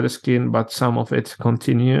absorbed by the skin, but some of it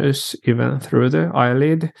continues even through the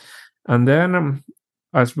eyelid. And then,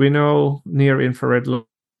 as we know, near infrared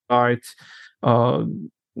light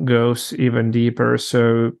goes even deeper.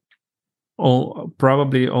 So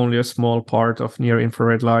probably only a small part of near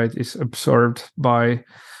infrared light is absorbed by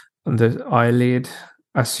the eyelid,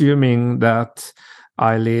 assuming that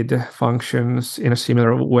eyelid functions in a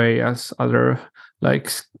similar way as other like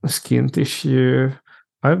skin tissue.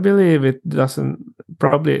 I believe it doesn't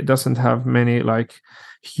have many like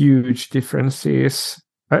huge differences.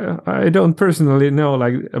 I don't personally know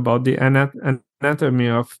like about the anatomy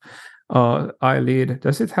of eyelid,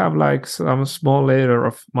 does it have like some small layer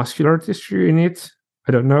of muscular tissue in it?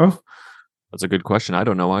 I don't know. That's a good question. I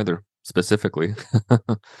don't know either, specifically.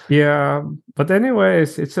 Yeah, but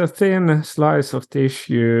anyways, it's a thin slice of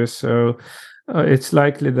tissue, so it's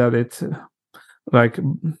likely that it like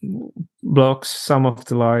blocks some of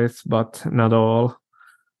the light, but not all.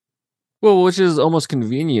 Well, which is almost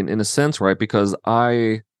convenient in a sense, right? Because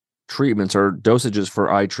eye treatments or dosages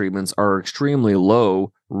for eye treatments are extremely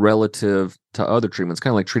low relative to other treatments,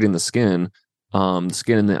 kind of like treating the skin. The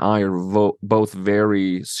skin and the eye are both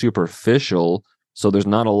very superficial, so there's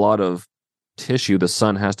not a lot of tissue the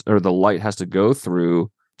sun has to, or the light has to go through.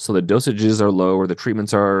 So the dosages are low, or the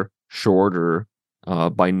treatments are shorter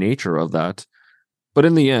by nature of that. But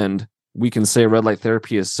in the end, we can say red light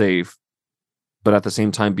therapy is safe, but at the same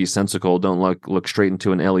time be sensical. Don't look straight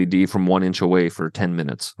into an LED from 1 inch away for 10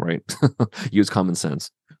 minutes, right? Use common sense.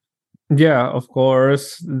 Yeah, of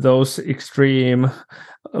course, those extreme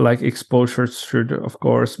like exposures should of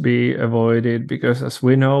course be avoided, because as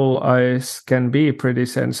we know, eyes can be pretty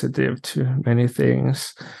sensitive to many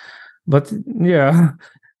things. But yeah,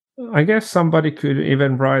 I guess somebody could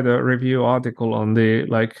even write a review article on the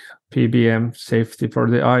like PBM safety for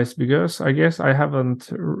the eyes, because I guess I haven't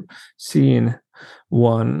seen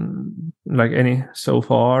one like any so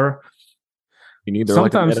far. You need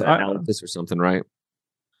like a meta-analysis or something, right?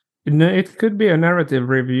 No, it could be a narrative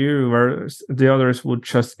review where the others would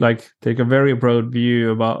just like take a very broad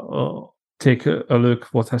view about take a look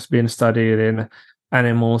what has been studied in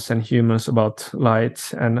animals and humans about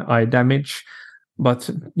light and eye damage. But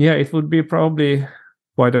yeah, it would be probably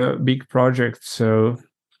quite a big project. So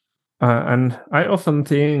and I often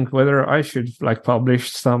think whether I should like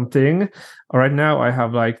publish something. Right now I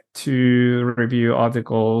have like 2 review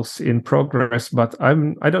articles in progress, but I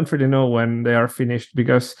don't really know when they are finished,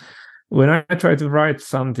 because when I try to write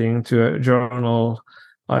something to a journal,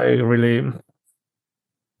 I really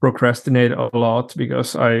procrastinate a lot,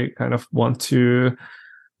 because I kind of want to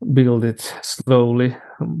build it slowly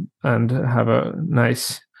and have a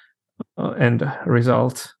nice end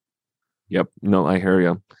result. Yep. No, I hear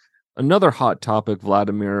you. Another hot topic,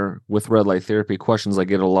 Vladimir, with red light therapy, questions I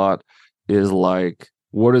get a lot is like,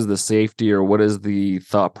 what is the safety or what is the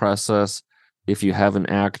thought process if you have an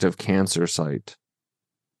active cancer site?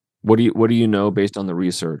 What do you know based on the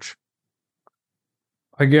research?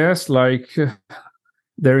 I guess like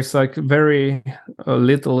there is like very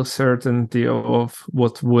little certainty of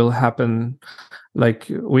what will happen. Like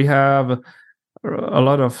we have a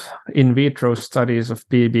lot of in vitro studies of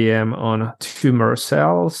PBM on tumor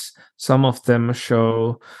cells. Some of them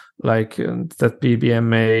show like that PBM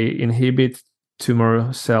may inhibit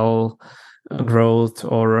tumor cell growth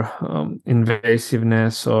or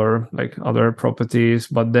invasiveness or like other properties.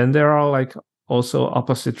 But then there are like also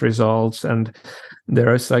opposite results, and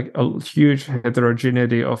there is like a huge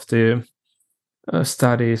heterogeneity of the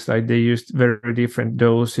studies. Like they used very different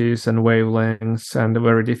doses and wavelengths and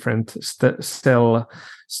very different cell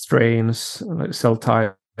strains, like cell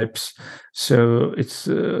types. So it's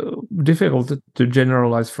difficult to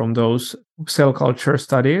generalize from those cell culture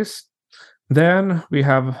studies. Then we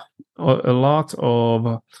have a lot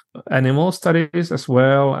of animal studies as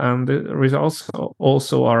well, and the results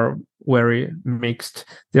also are very mixed.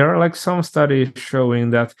 There are like some studies showing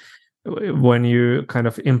that when you kind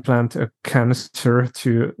of implant a cancer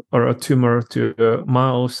to or a tumor to a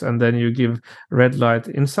mouse and then you give red light,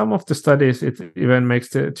 in some of the studies it even makes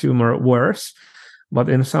the tumor worse, but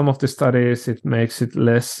in some of the studies it makes it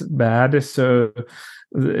less bad. So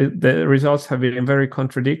the results have been very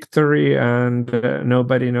contradictory, and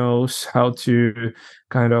nobody knows how to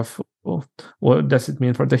kind of what does it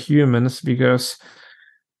mean for the humans, because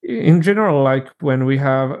in general, like when we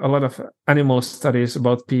have a lot of animal studies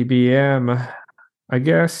about PBM, I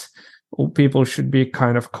guess people should be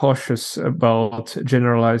kind of cautious about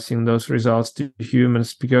generalizing those results to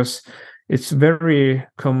humans, because it's a very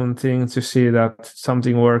common thing to see that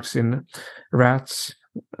something works in rats,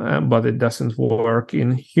 but it doesn't work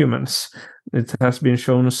in humans. It has been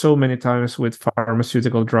shown so many times with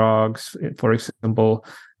pharmaceutical drugs, for example,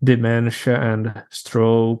 dementia and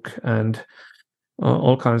stroke and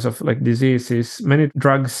all kinds of like diseases. Many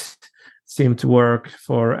drugs seem to work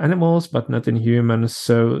for animals, but not in humans.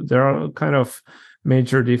 So there are kind of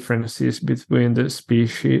major differences between the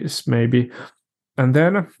species, maybe. And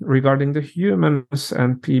then regarding the humans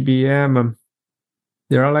and PBM,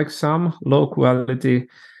 there are like some low quality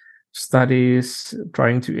studies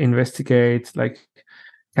trying to investigate like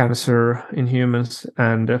cancer in humans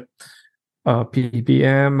and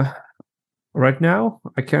PBM. Right now,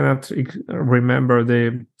 I cannot remember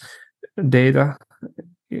the data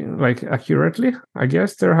like accurately. I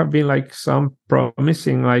guess there have been like some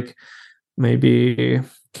promising like maybe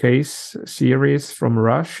case series from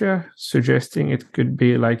Russia suggesting it could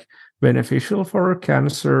be like beneficial for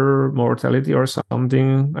cancer mortality or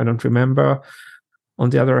something. I don't remember. On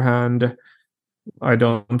the other hand, I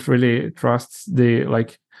don't really trust the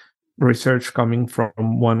like research coming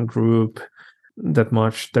from one group that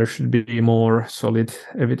much. There should be more solid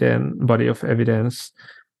body of evidence.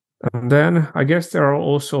 And then I guess there are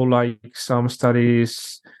also like some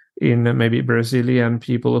studies in maybe Brazilian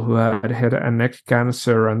people who had head and neck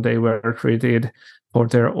cancer, and they were treated for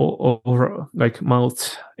their over like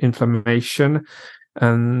mouth inflammation,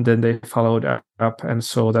 and then they followed up and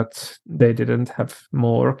saw that they didn't have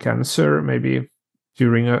more cancer maybe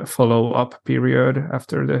during a follow-up period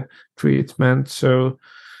after the treatment. So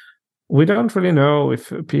we don't really know if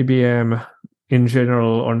PBM in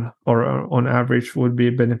general on average would be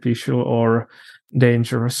beneficial or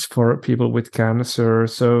dangerous for people with cancer.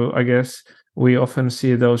 So I guess we often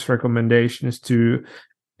see those recommendations to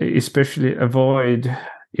especially avoid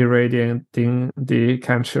irradiating the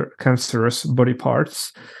cancerous body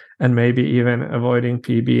parts, and maybe even avoiding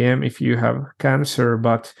PBM if you have cancer.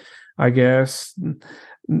 But I guess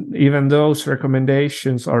even those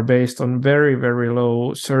recommendations are based on very, very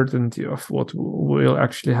low certainty of what will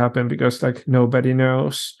actually happen, because like nobody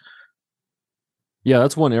knows. Yeah,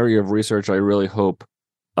 that's one area of research I really hope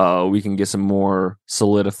we can get some more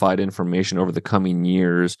solidified information over the coming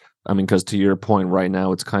years. I mean, because to your point, right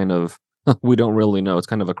now it's kind of we don't really know. It's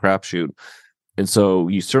kind of a crapshoot, and so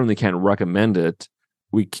you certainly can't recommend it.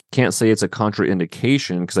 We can't say it's a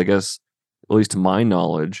contraindication because I guess, at least to my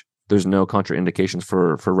knowledge, there's no contraindications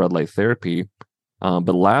for red light therapy.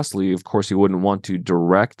 But lastly, of course, you wouldn't want to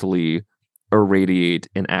directly irradiate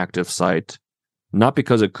an active site, not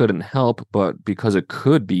because it couldn't help, but because it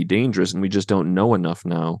could be dangerous, and we just don't know enough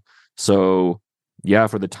now. So, yeah,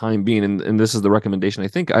 for the time being, and this is the recommendation. I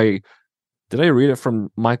think did I read it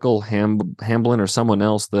from Michael Hamblin or someone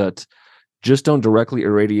else, that just don't directly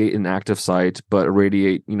irradiate an active site, but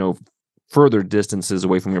irradiate, further distances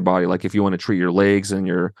away from your body. Like if you want to treat your legs and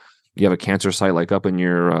you have a cancer site like up in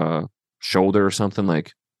your shoulder or something,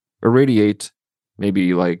 like irradiate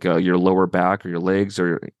maybe like your lower back or your legs,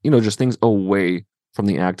 or just things away from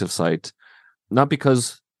the active site. Not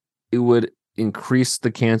because it would increase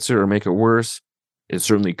the cancer or make it worse. It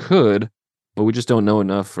certainly could, but we just don't know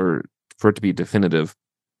enough for it to be definitive.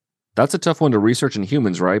 That's a tough one to research in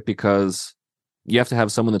humans, right? Because you have to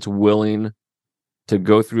have someone that's willing to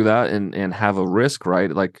go through that and have a risk,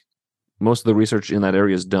 right? Like most of the research in that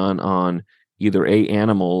area is done on either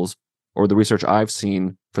animals, or the research I've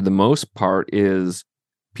seen for the most part is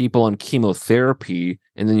people on chemotherapy,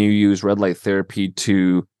 and then you use red light therapy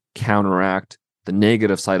to counteract the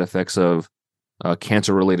negative side effects of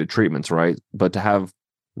cancer-related treatments, right? But to have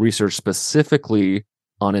research specifically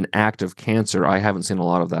on an active cancer, I haven't seen a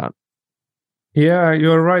lot of that. Yeah,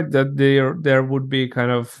 you're right that there would be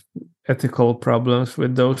kind of ethical problems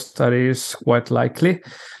with those studies, quite likely.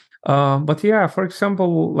 But yeah, for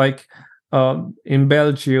example, like in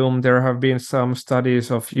Belgium, there have been some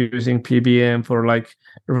studies of using PBM for like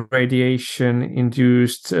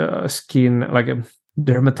radiation-induced skin, like a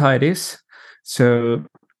dermatitis. So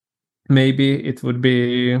maybe it would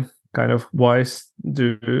be kind of wise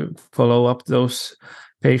to follow up those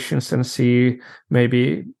patients and see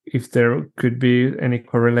maybe if there could be any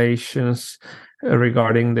correlations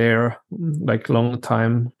regarding their like long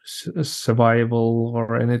time survival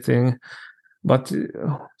or anything. But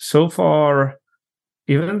so far,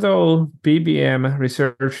 even though PBM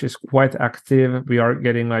research is quite active, we are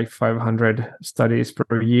getting like 500 studies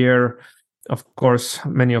per year. Of course,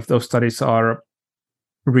 many of those studies are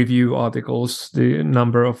review articles. The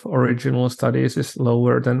number of original studies is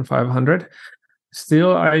lower than 500.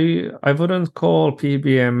 Still, I wouldn't call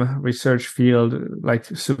PBM research field like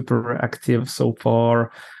super active so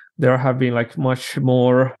far. There have been like much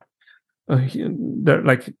more. Like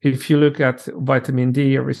if you look at vitamin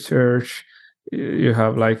D research, you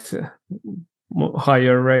have like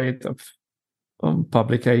higher rate of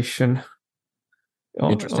publication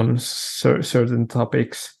on certain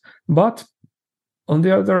topics. But on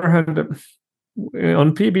the other hand,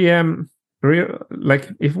 on PBM, like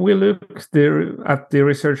if we look at the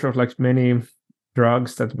research of like many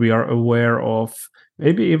drugs that we are aware of,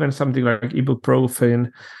 maybe even something like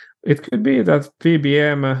ibuprofen, it could be that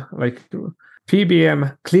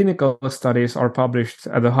PBM clinical studies are published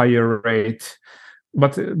at a higher rate,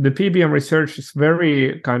 but the PBM research is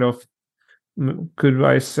very kind of, could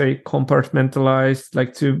I say, compartmentalized,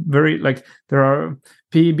 like there are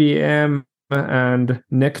PBM and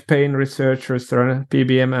neck pain researchers, there are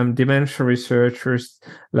PBM and dementia researchers,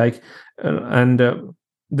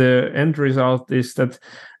 the end result is that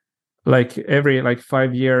every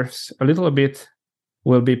 5 years, a little bit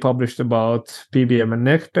will be published about PBM and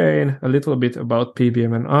neck pain, a little bit about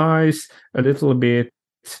PBM and eyes, a little bit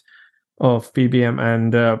of PBM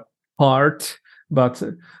and heart, but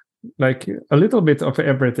a little bit of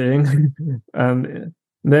everything. And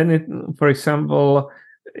then, for example,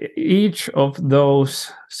 each of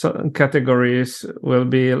those categories will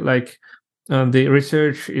be the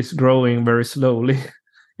research is growing very slowly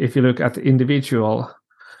if you look at individual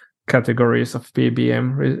categories of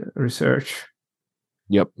PBM research.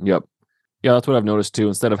 Yep. Yeah, that's what I've noticed too.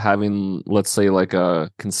 Instead of having, let's say, a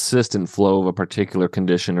consistent flow of a particular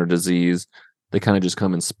condition or disease, they kind of just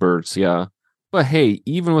come in spurts. Yeah. But hey,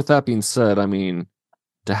 even with that being said, I mean,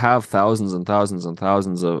 to have thousands and thousands and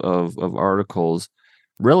thousands of articles,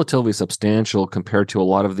 relatively substantial compared to a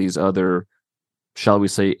lot of these other, shall we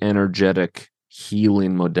say, energetic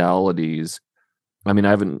healing modalities. I mean, I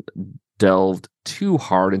haven't delved too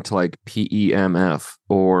hard into PEMF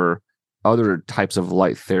or other types of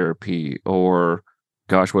light therapy, or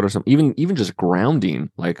gosh, what are some, even just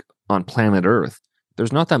grounding on planet Earth.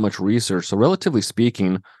 There's not that much research. So relatively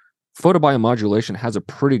speaking, photobiomodulation has a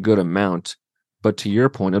pretty good amount, but to your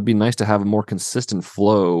point, it'd be nice to have a more consistent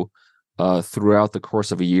flow throughout the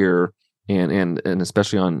course of a year, and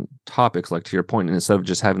especially on topics to your point, and instead of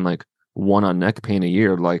just having one on neck pain a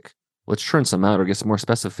year, let's churn some out or get some more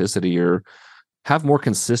specificity or have more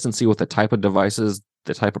consistency with the type of devices,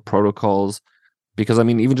 the type of protocols. Because I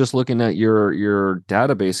mean, even just looking at your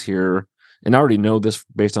database here, and I already know this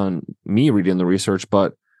based on me reading the research,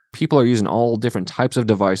 but people are using all different types of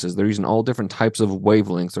devices. They're using all different types of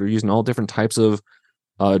wavelengths. They're using all different types of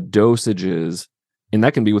dosages, and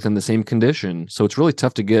that can be within the same condition. So it's really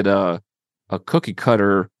tough to get a cookie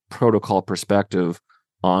cutter protocol perspective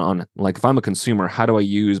on if I'm a consumer, how do I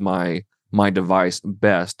use my device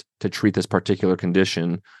best to treat this particular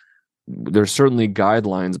condition? There's certainly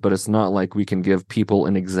guidelines, but it's not like we can give people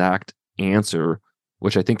an exact answer,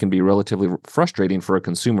 which I think can be relatively frustrating for a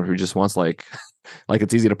consumer who just wants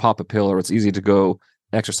it's easy to pop a pill or it's easy to go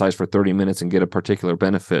exercise for 30 minutes and get a particular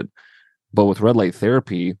benefit. But with red light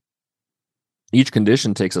therapy, each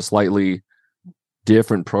condition takes a slightly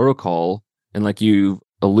different protocol. And like you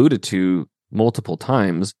alluded to multiple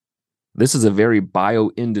times, this is a very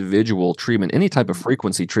bio-individual treatment. Any type of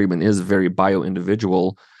frequency treatment is very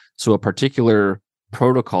bio-individual. So a particular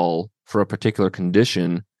protocol for a particular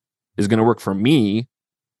condition is going to work for me,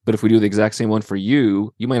 but if we do the exact same one for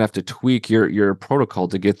you, you might have to tweak your protocol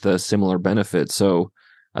to get the similar benefit. So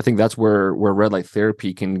I think that's where red light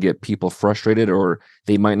therapy can get people frustrated, or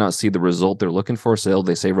they might not see the result they're looking for. So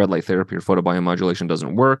they say red light therapy or photobiomodulation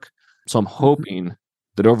doesn't work. So I'm hoping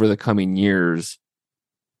that over the coming years,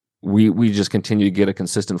 we just continue to get a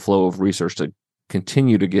consistent flow of research to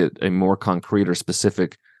continue to get a more concrete or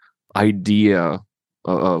specific idea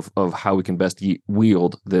of how we can best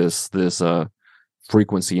wield this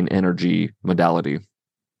frequency and energy modality.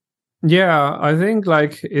 Yeah, I think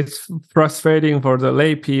it's frustrating for the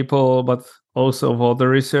lay people, but also for the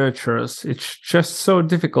researchers. It's just so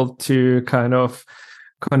difficult to kind of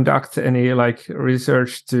conduct any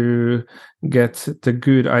research to get the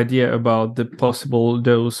good idea about the possible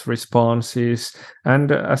dose responses.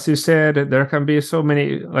 And as you said, there can be so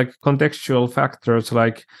many contextual factors,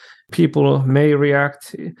 people may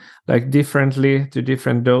react differently to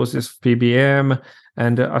different doses of PBM.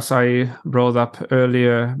 And as I brought up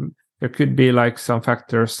earlier, there could be some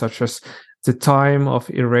factors such as the time of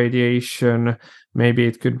irradiation. Maybe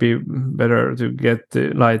it could be better to get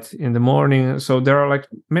the light in the morning. So there are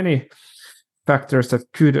many factors that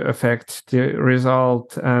could affect the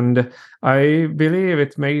result. And I believe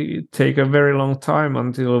it may take a very long time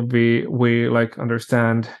until we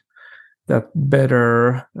understand that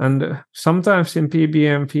better. And sometimes in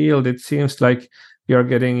PBM field, it seems like you're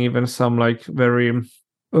getting even some very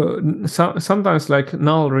sometimes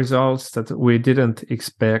null results that we didn't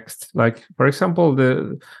expect. For example,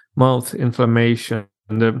 the mouth inflammation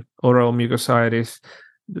and the oral mucositis.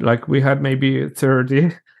 We had maybe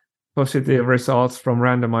 30 positive results from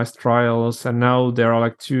randomized trials, and now there are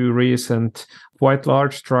 2 recent quite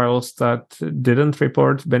large trials that didn't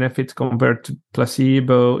report benefit compared to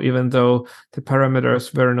placebo, even though the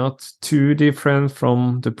parameters were not too different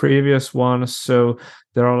from the previous ones. So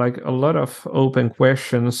there are a lot of open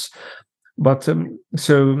questions. But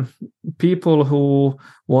so people who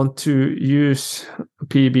want to use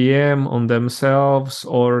PBM on themselves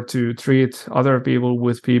or to treat other people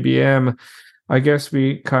with PBM, I guess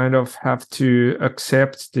we kind of have to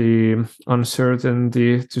accept the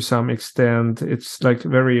uncertainty to some extent. It's like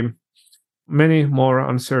very many more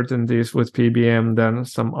uncertainties with PBM than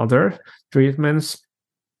some other treatments.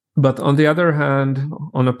 But on the other hand,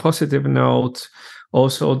 on a positive note,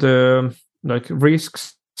 also the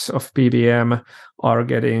risks of PBM are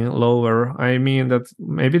getting lower. I mean that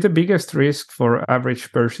maybe the biggest risk for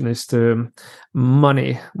average person is the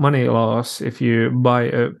money loss if you buy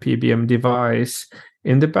a PBM device.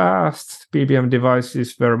 In the past, PBM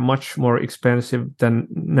devices were much more expensive than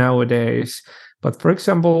nowadays. But for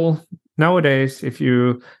example, nowadays, if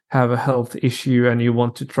you have a health issue and you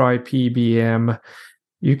want to try PBM,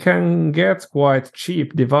 you can get quite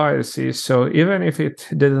cheap devices. So even if it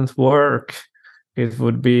didn't work, it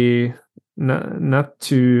would be not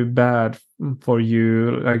too bad for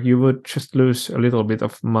you. Like you would just lose a little bit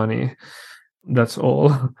of money. That's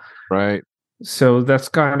all. Right. So that's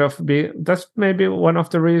that's maybe one of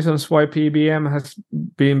the reasons why PBM has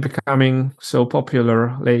been becoming so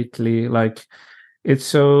popular lately. Like it's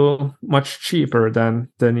so much cheaper than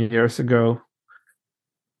years ago.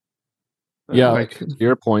 Yeah, to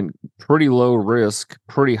your point, pretty low risk,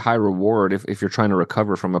 pretty high reward if you're trying to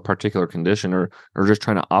recover from a particular condition or just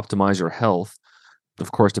trying to optimize your health.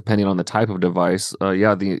 Of course, depending on the type of device,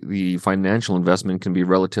 the financial investment can be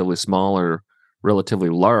relatively small or relatively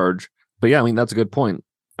large. But yeah, I mean, that's a good point.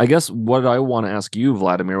 I guess what I want to ask you,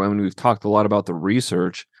 Vladimir, I mean, we've talked a lot about the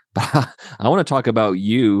research, but I want to talk about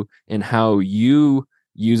you and how you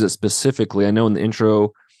use it specifically. I know in the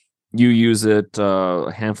intro, you use it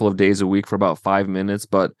a handful of days a week for about 5 minutes,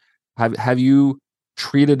 but have you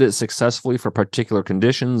treated it successfully for particular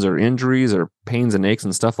conditions or injuries or pains and aches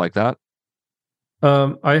and stuff like that?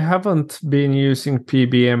 I haven't been using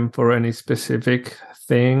PBM for any specific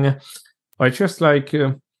thing. I just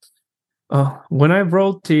when I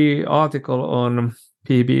wrote the article on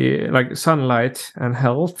like sunlight and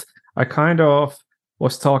health, I kind of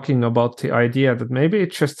was talking about the idea that maybe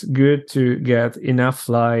it's just good to get enough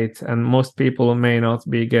light, and most people may not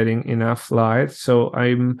be getting enough light. So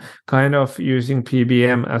I'm kind of using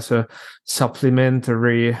PBM as a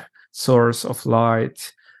supplementary source of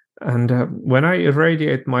light. And when I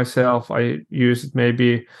irradiate myself, I use it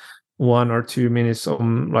maybe 1 or 2 minutes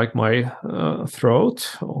on like my throat,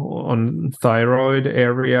 on thyroid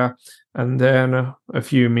area, and then a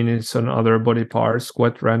few minutes on other body parts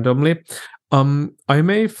quite randomly. I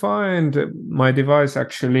may find my device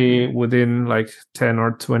actually within like 10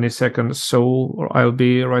 or 20 seconds, so I'll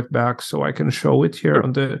be right back so I can show it here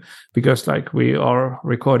because like we are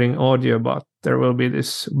recording audio, but there will be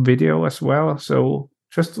this video as well. So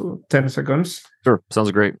just 10 seconds. Sure,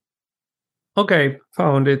 sounds great. Okay,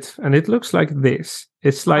 found it, and it looks like this.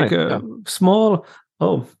 It's like small.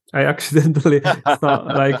 Oh, I accidentally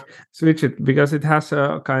switch it because it has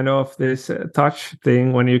a kind of this touch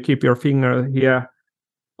thing. When you keep your finger here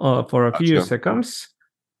for a few seconds,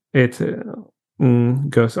 it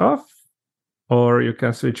goes off, or you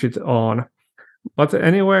can switch it on. But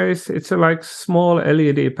anyways, it's a like small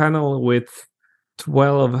LED panel with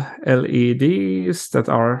 12 LEDs that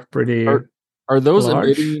are pretty. Are those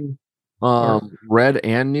large. emitting red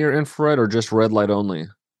and near infrared, or just red light only?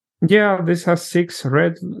 Yeah, this has 6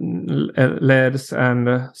 red LEDs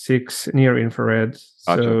and 6 near infrared.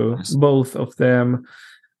 Gotcha. So Nice. both of them.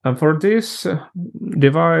 And for this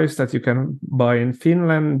device that you can buy in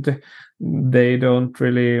Finland, they don't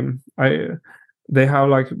really. They have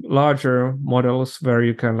like larger models where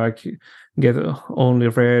you can like get only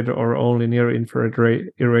red or only near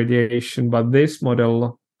infrared irradiation. But this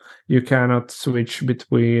model, you cannot switch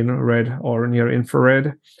between red or near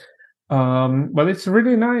infrared. But it's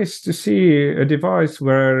really nice to see a device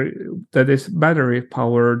that is battery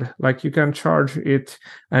powered. Like you can charge it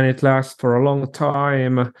and it lasts for a long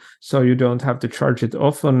time, so you don't have to charge it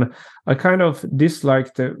often. I kind of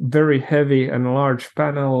dislike the very heavy and large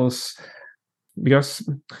panels because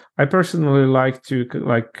I personally like to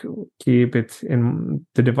keep it in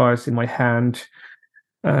the device in my hand.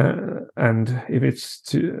 And if it's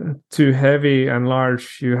too heavy and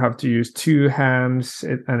large, you have to use 2 hands,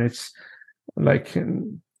 and it's like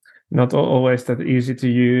not always that easy to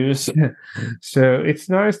use. So it's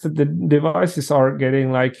nice that the devices are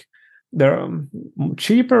getting like they're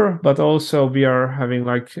cheaper, but also we are having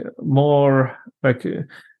like more like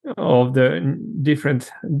of the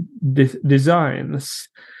different designs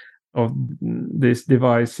of these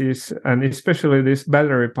devices, and especially these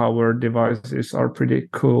battery powered devices are pretty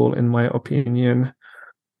cool in my opinion.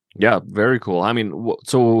 Yeah, very cool. I mean,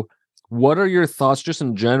 so what are your thoughts just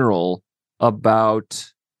in general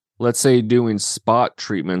about let's say doing spot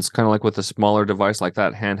treatments, kind of like with a smaller device like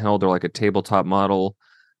that, handheld or like a tabletop model,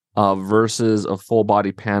 versus a full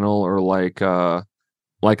body panel or like a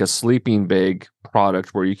sleeping bag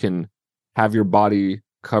product where you can have your body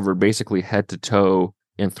covered basically head to toe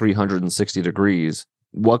in 360 degrees.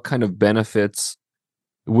 What kind of benefits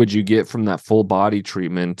would you get from that full body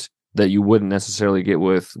treatment that you wouldn't necessarily get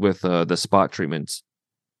with the spot treatments?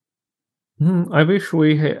 I wish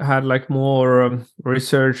we had like more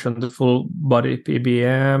research on the full body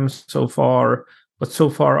PBM so far. But so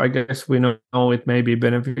far, I guess we know it may be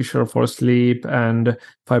beneficial for sleep and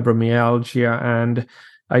fibromyalgia. And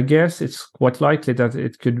I guess it's quite likely that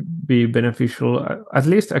it could be beneficial, at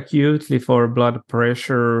least acutely, for blood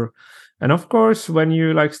pressure. And of course, when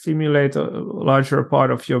you like stimulate a larger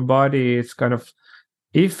part of your body, it's kind of,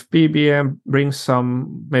 if PBM brings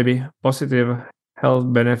some maybe positive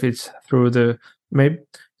health benefits through the maybe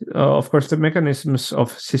of course the mechanisms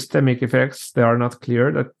of systemic effects, they are not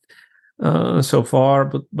clear that so far,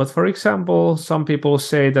 but for example, some people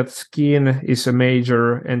say that skin is a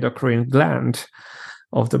major endocrine gland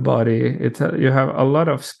of the body. You have a lot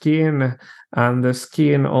of skin, and the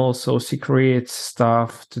skin also secretes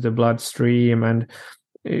stuff to the bloodstream, and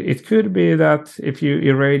it could be that if you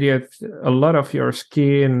irradiate a lot of your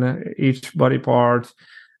skin, each body part,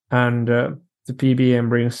 and the PBM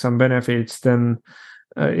brings some benefits, then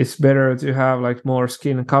it's better to have like more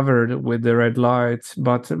skin covered with the red light.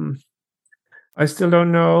 But I still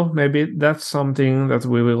don't know. Maybe that's something that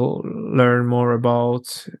we will learn more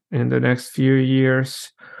about in the next few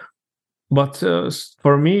years. But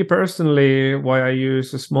for me personally, why I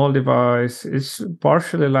use a small device is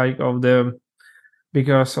partially like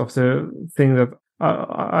because of the thing that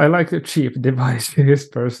I like the cheap devices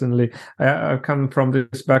personally. I come from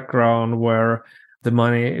this background where the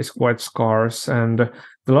money is quite scarce, and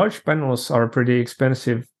the large panels are pretty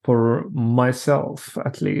expensive for myself,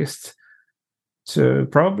 at least. So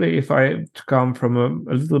probably if I come from a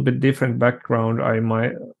little bit different background,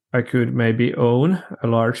 I could maybe own a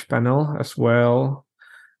large panel as well.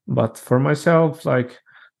 But for myself, like,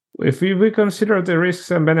 if we consider the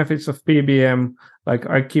risks and benefits of PBM, like,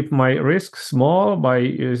 I keep my risk small by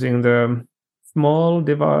using the small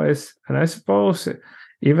device, and I suppose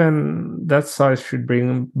even that size should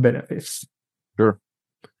bring benefits. Sure.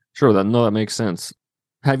 That makes sense.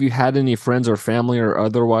 Have you had any friends or family or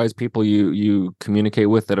otherwise people you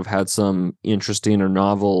communicate with that have had some interesting or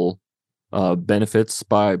novel benefits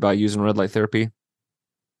by using red light therapy?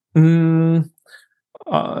 Not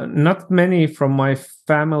many from my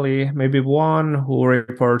family. Maybe one who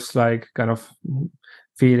reports like kind of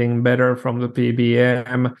feeling better from the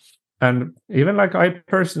PBM, and even like I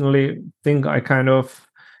personally think I kind of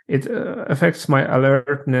it affects my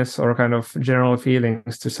alertness or kind of general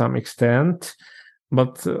feelings to some extent.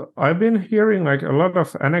 But I've been hearing like a lot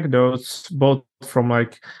of anecdotes, both from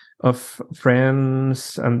like of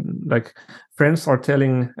friends, and like friends are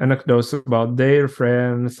telling anecdotes about their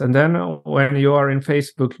friends, and then when you are in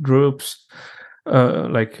Facebook groups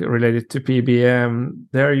like related to PBM,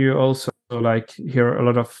 there you also like hear a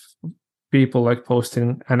lot of people like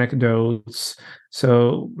posting anecdotes.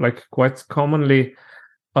 So like quite commonly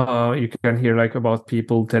you can hear like about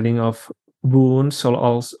people telling of wounds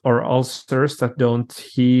or ulcers that don't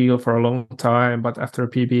heal for a long time, but after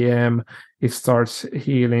PBM it starts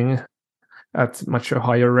healing at much a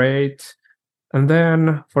higher rate. And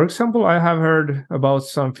then, for example, I have heard about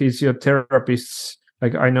some physiotherapists,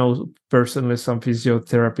 like I know personally some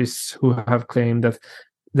physiotherapists who have claimed that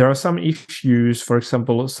there are some issues, for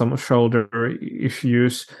example, some shoulder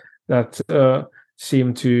issues that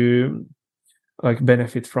seem to like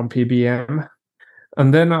benefit from PBM.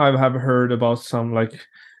 And then I have heard about some like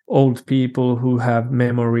old people who have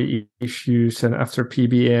memory issues, and after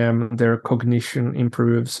PBM their cognition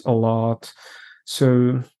improves a lot.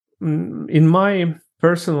 So in my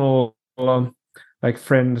personal like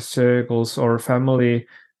friend circles or family,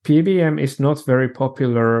 PBM is not very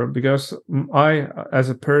popular because I, as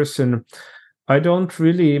a person, I don't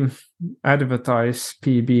really advertise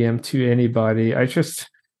PBM to anybody.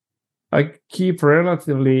 I keep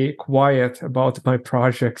relatively quiet about my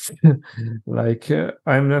projects. Like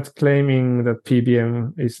I'm not claiming that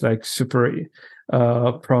PBM is like super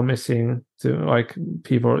promising to like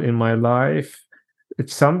people in my life.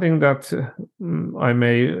 It's something that I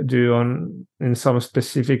may do in some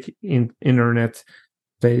specific internet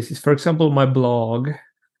basis. For example, my blog.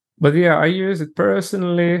 But yeah, I use it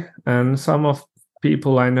personally, and some of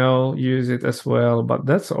people I know use it as well. But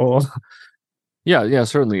that's all. Yeah,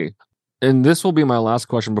 certainly. And this will be my last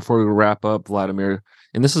question before we wrap up, Vladimir.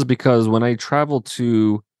 And this is because when I traveled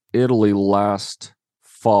to Italy last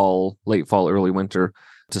late fall, early winter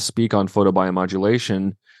to speak on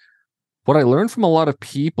photobiomodulation. What I learned from a lot of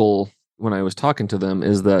people when I was talking to them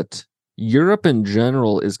is that Europe in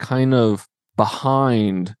general is kind of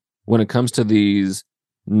behind when it comes to these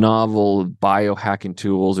novel biohacking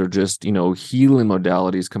tools or just, healing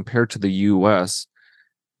modalities compared to the US.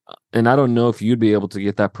 And I don't know if you'd be able to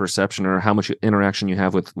get that perception or how much interaction you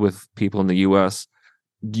have with people in the US.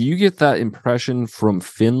 Do you get that impression from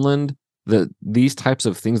Finland that these types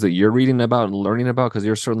of things that you're reading about and learning about, because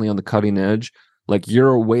you're certainly on the cutting edge, like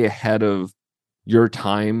you're way ahead of your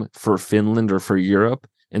time for Finland or for Europe,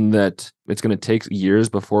 and that it's going to take years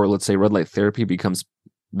before, let's say, red light therapy becomes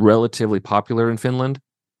relatively popular in Finland?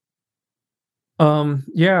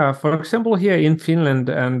 Yeah, for example, here in Finland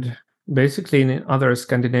and basically in other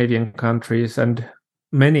Scandinavian countries and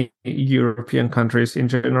many European countries in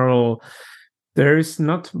general, there is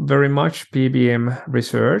not very much PBM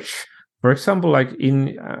research. For example, like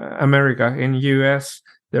in America, in US,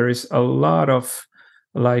 there is a lot of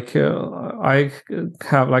I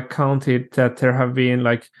have counted that there have been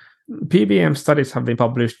PBM studies have been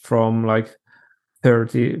published from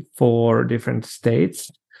 34 different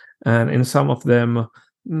states, and in some of them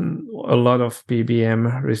a lot of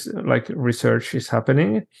PBM research is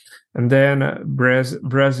happening. And then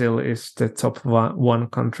Brazil is the top one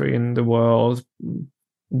country in the world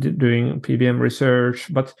doing PBM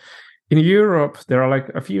research. But in Europe, there are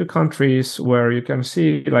a few countries where you can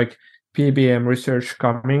see PBM research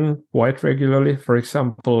coming quite regularly. For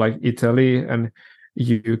example, Italy and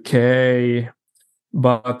UK.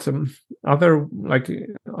 But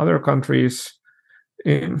other countries,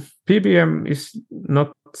 PBM is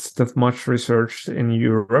not that much researched in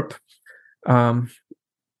Europe.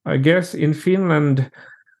 I guess in Finland,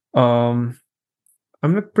 I'm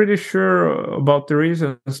not pretty sure about the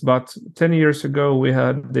reasons, but 10 years ago we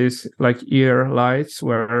had these ear lights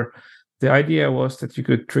where the idea was that you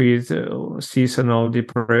could treat seasonal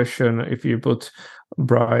depression if you put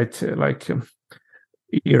bright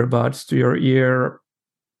earbuds to your ear.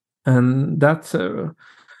 And that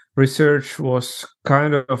research was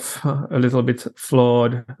kind of a little bit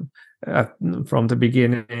flawed from the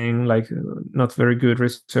beginning, not very good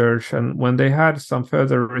research. And when they had some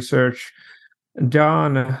further research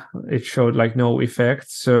done, it showed no effect.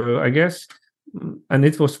 So I guess, and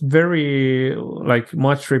it was very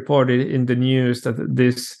much reported in the news that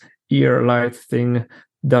this ear light thing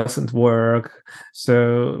doesn't work.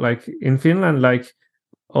 So in Finland,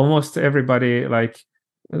 almost everybody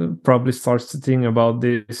probably starts to think about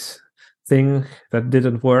this thing that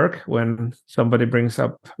didn't work when somebody brings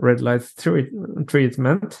up red light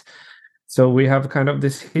treatment. So we have kind of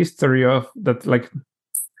this history of that,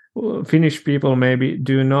 Finnish people maybe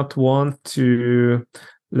do not want to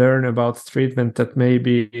learn about treatment that may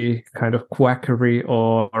be kind of quackery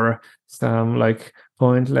or some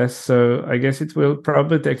pointless. So I guess it will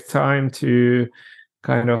probably take time to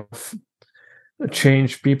kind of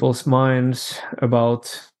change people's minds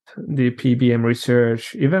about the PBM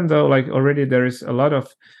research, even though already there is a lot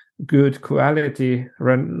of good quality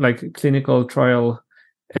clinical trial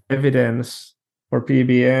evidence for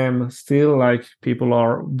PBM. Still people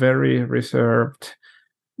are very reserved.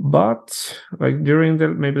 But during the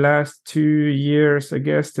maybe last 2 years, I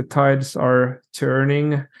guess the tides are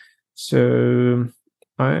turning. So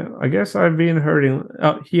I guess I've been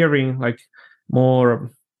hearing more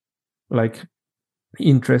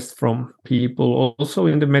interest from people also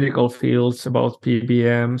in the medical fields about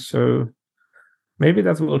PBM. So maybe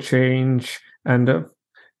that will change. And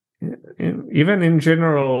even in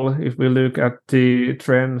general, if we look at the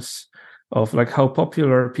trends of how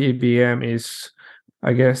popular PBM is,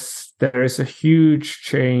 I guess there is a huge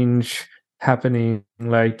change happening.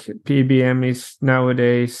 PBM is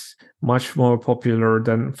nowadays much more popular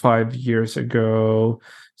than 5 years ago.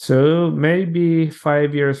 So maybe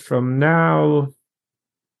 5 years from now,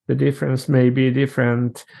 the difference may be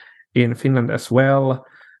different in Finland as well.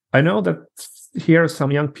 I know that here are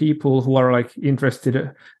some young people who are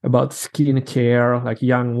interested about skincare,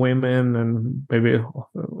 young women and maybe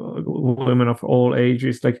women of all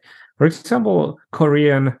ages. For example,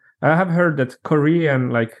 I have heard that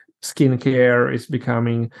Korean skincare is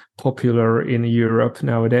becoming popular in Europe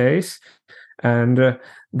nowadays. And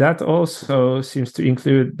that also seems to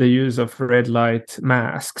include the use of red light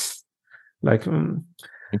masks.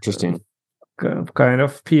 Interesting. Kind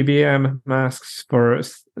of PBM masks for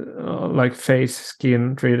face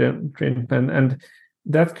skin treatment, and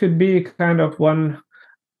that could be kind of one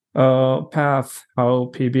path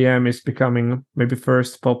how PBM is becoming maybe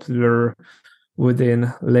first popular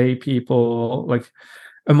within lay people,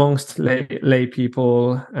 amongst lay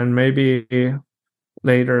people, and maybe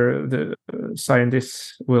later the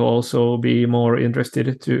scientists will also be more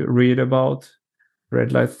interested to read about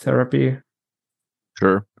red light therapy.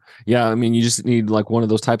 Sure. Yeah, I mean, you just need like one of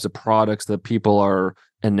those types of products that people are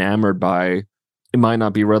enamored by. It might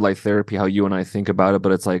not be red light therapy how you and I think about it,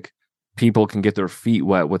 but it's like people can get their feet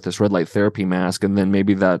wet with this red light therapy mask, and then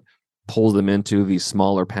maybe that pulls them into these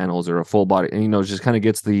smaller panels or a full body, and it just kind of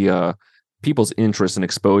gets the people's interest and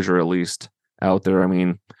exposure at least out there. I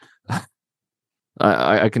mean,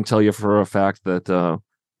 I can tell you for a fact that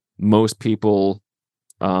most people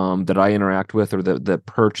that I interact with or that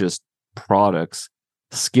purchase products,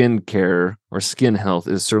 skin care or skin health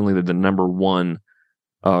is certainly the number one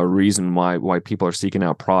reason why people are seeking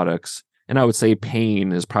out products. And I would say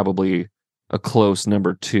pain is probably a close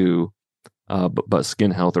number two, but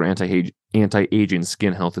skin health or anti-aging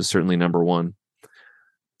skin health is certainly number one.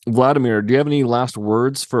 Vladimir, do you have any last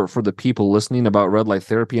words for the people listening about red light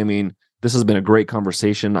therapy? I mean, this has been a great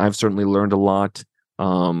conversation. I've certainly learned a lot.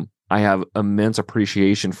 I have immense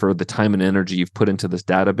appreciation for the time and energy you've put into this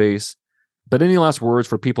database. But any last words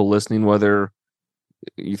for people listening, whether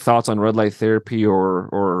your thoughts on red light therapy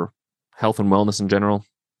or health and wellness in general?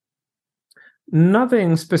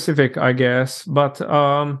 Nothing specific, I guess, but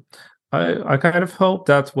I kind of hope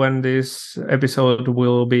that when this episode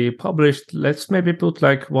will be published, let's maybe put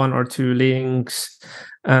like 1 or 2 links.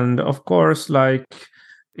 And of course, like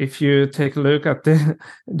if you take a look at the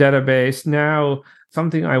database now,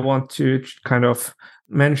 something I want to kind of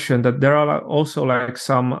mention that there are also like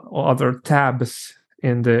some other tabs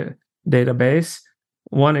in the database.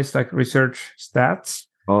 One is like research stats.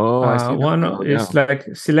 Oh, I see. One is like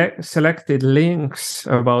selected links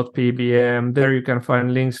about PBM. There you can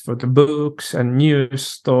find links for the books and news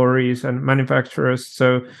stories and manufacturers.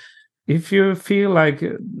 So if you feel like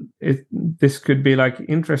this could be like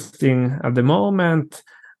interesting at the moment,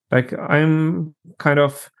 like I'm kind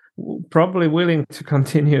of probably willing to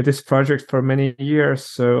continue this project for many years.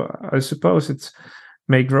 So I suppose it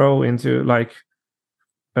may grow into like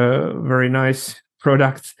a very nice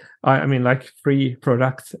product. I mean, like free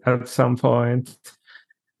product at some point.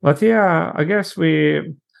 But yeah, I guess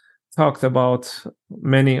we talked about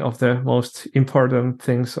many of the most important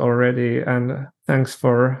things already. And thanks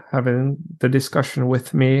for having the discussion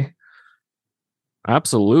with me.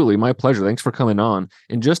 Absolutely. My pleasure. Thanks for coming on.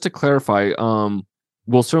 And just to clarify,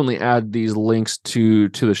 we'll certainly add these links to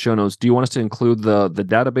the show notes. Do you want us to include the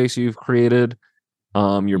database you've created,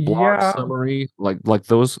 your blog summary, like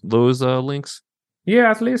those links?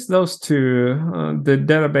 Yeah, at least those two, the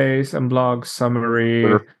database and blog summary.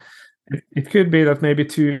 Sure. It could be that maybe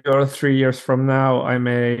 2 or 3 years from now, I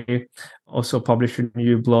may also publish a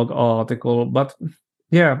new blog article. But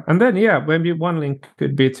yeah, and then maybe one link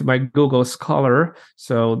could be to my Google Scholar.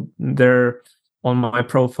 So there on my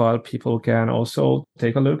profile, people can also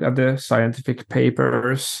take a look at the scientific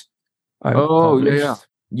papers I've published. Yeah.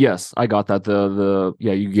 Yes, I got that.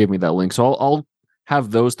 You gave me that link. So I'll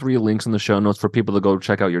have those 3 links in the show notes for people to go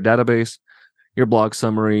check out your database, your blog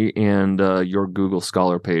summary, and your Google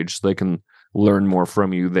Scholar page so they can learn more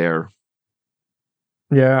from you there.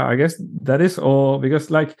 Yeah, I guess that is all, because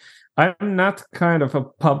like I'm not kind of a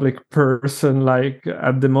public person. Like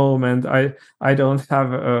at the moment, I don't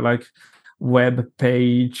have a like web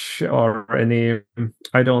page or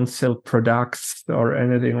I don't sell products or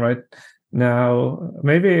anything right now.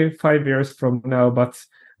 Maybe 5 years from now, but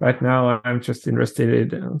right now I'm just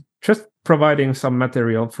interested in just providing some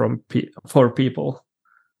material for people.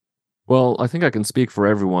 Well, I think I can speak for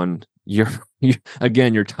everyone.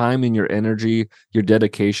 Again, your time and your energy, your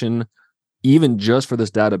dedication, even just for this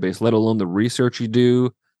database, let alone the research you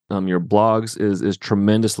do, your blogs is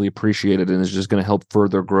tremendously appreciated, and is just going to help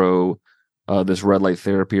further grow this red light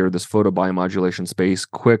therapy or this photobiomodulation space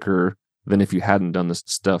quicker than if you hadn't done this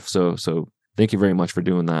stuff. So thank you very much for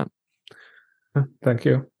doing that. Thank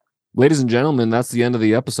you. Ladies and gentlemen, that's the end of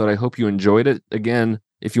the episode. I hope you enjoyed it. Again,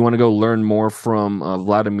 if you want to go learn more from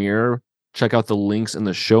Vladimir, check out the links in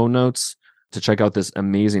the show notes to check out this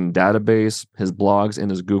amazing database, his blogs, and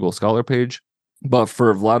his Google Scholar page. But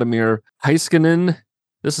for Vladimir Heiskanen,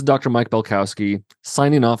 this is Dr. Mike Belkowski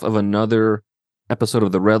signing off of another episode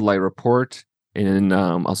of the Red Light Report, and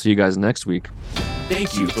I'll see you guys next week.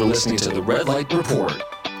 Thank you for listening to the Red Light Report.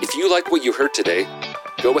 If you like what you heard today,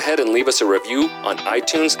 go ahead and leave us a review on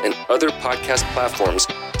iTunes and other podcast platforms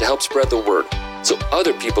to help spread the word so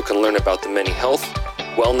other people can learn about the many health,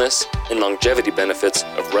 wellness, and longevity benefits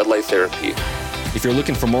of red light therapy. If you're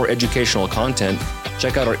looking for more educational content,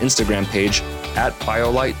 check out our Instagram page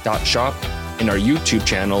 @biolight.shop and our YouTube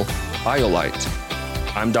channel,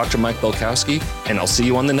 BioLight. I'm Dr. Mike Belkowski, and I'll see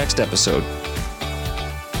you on the next episode.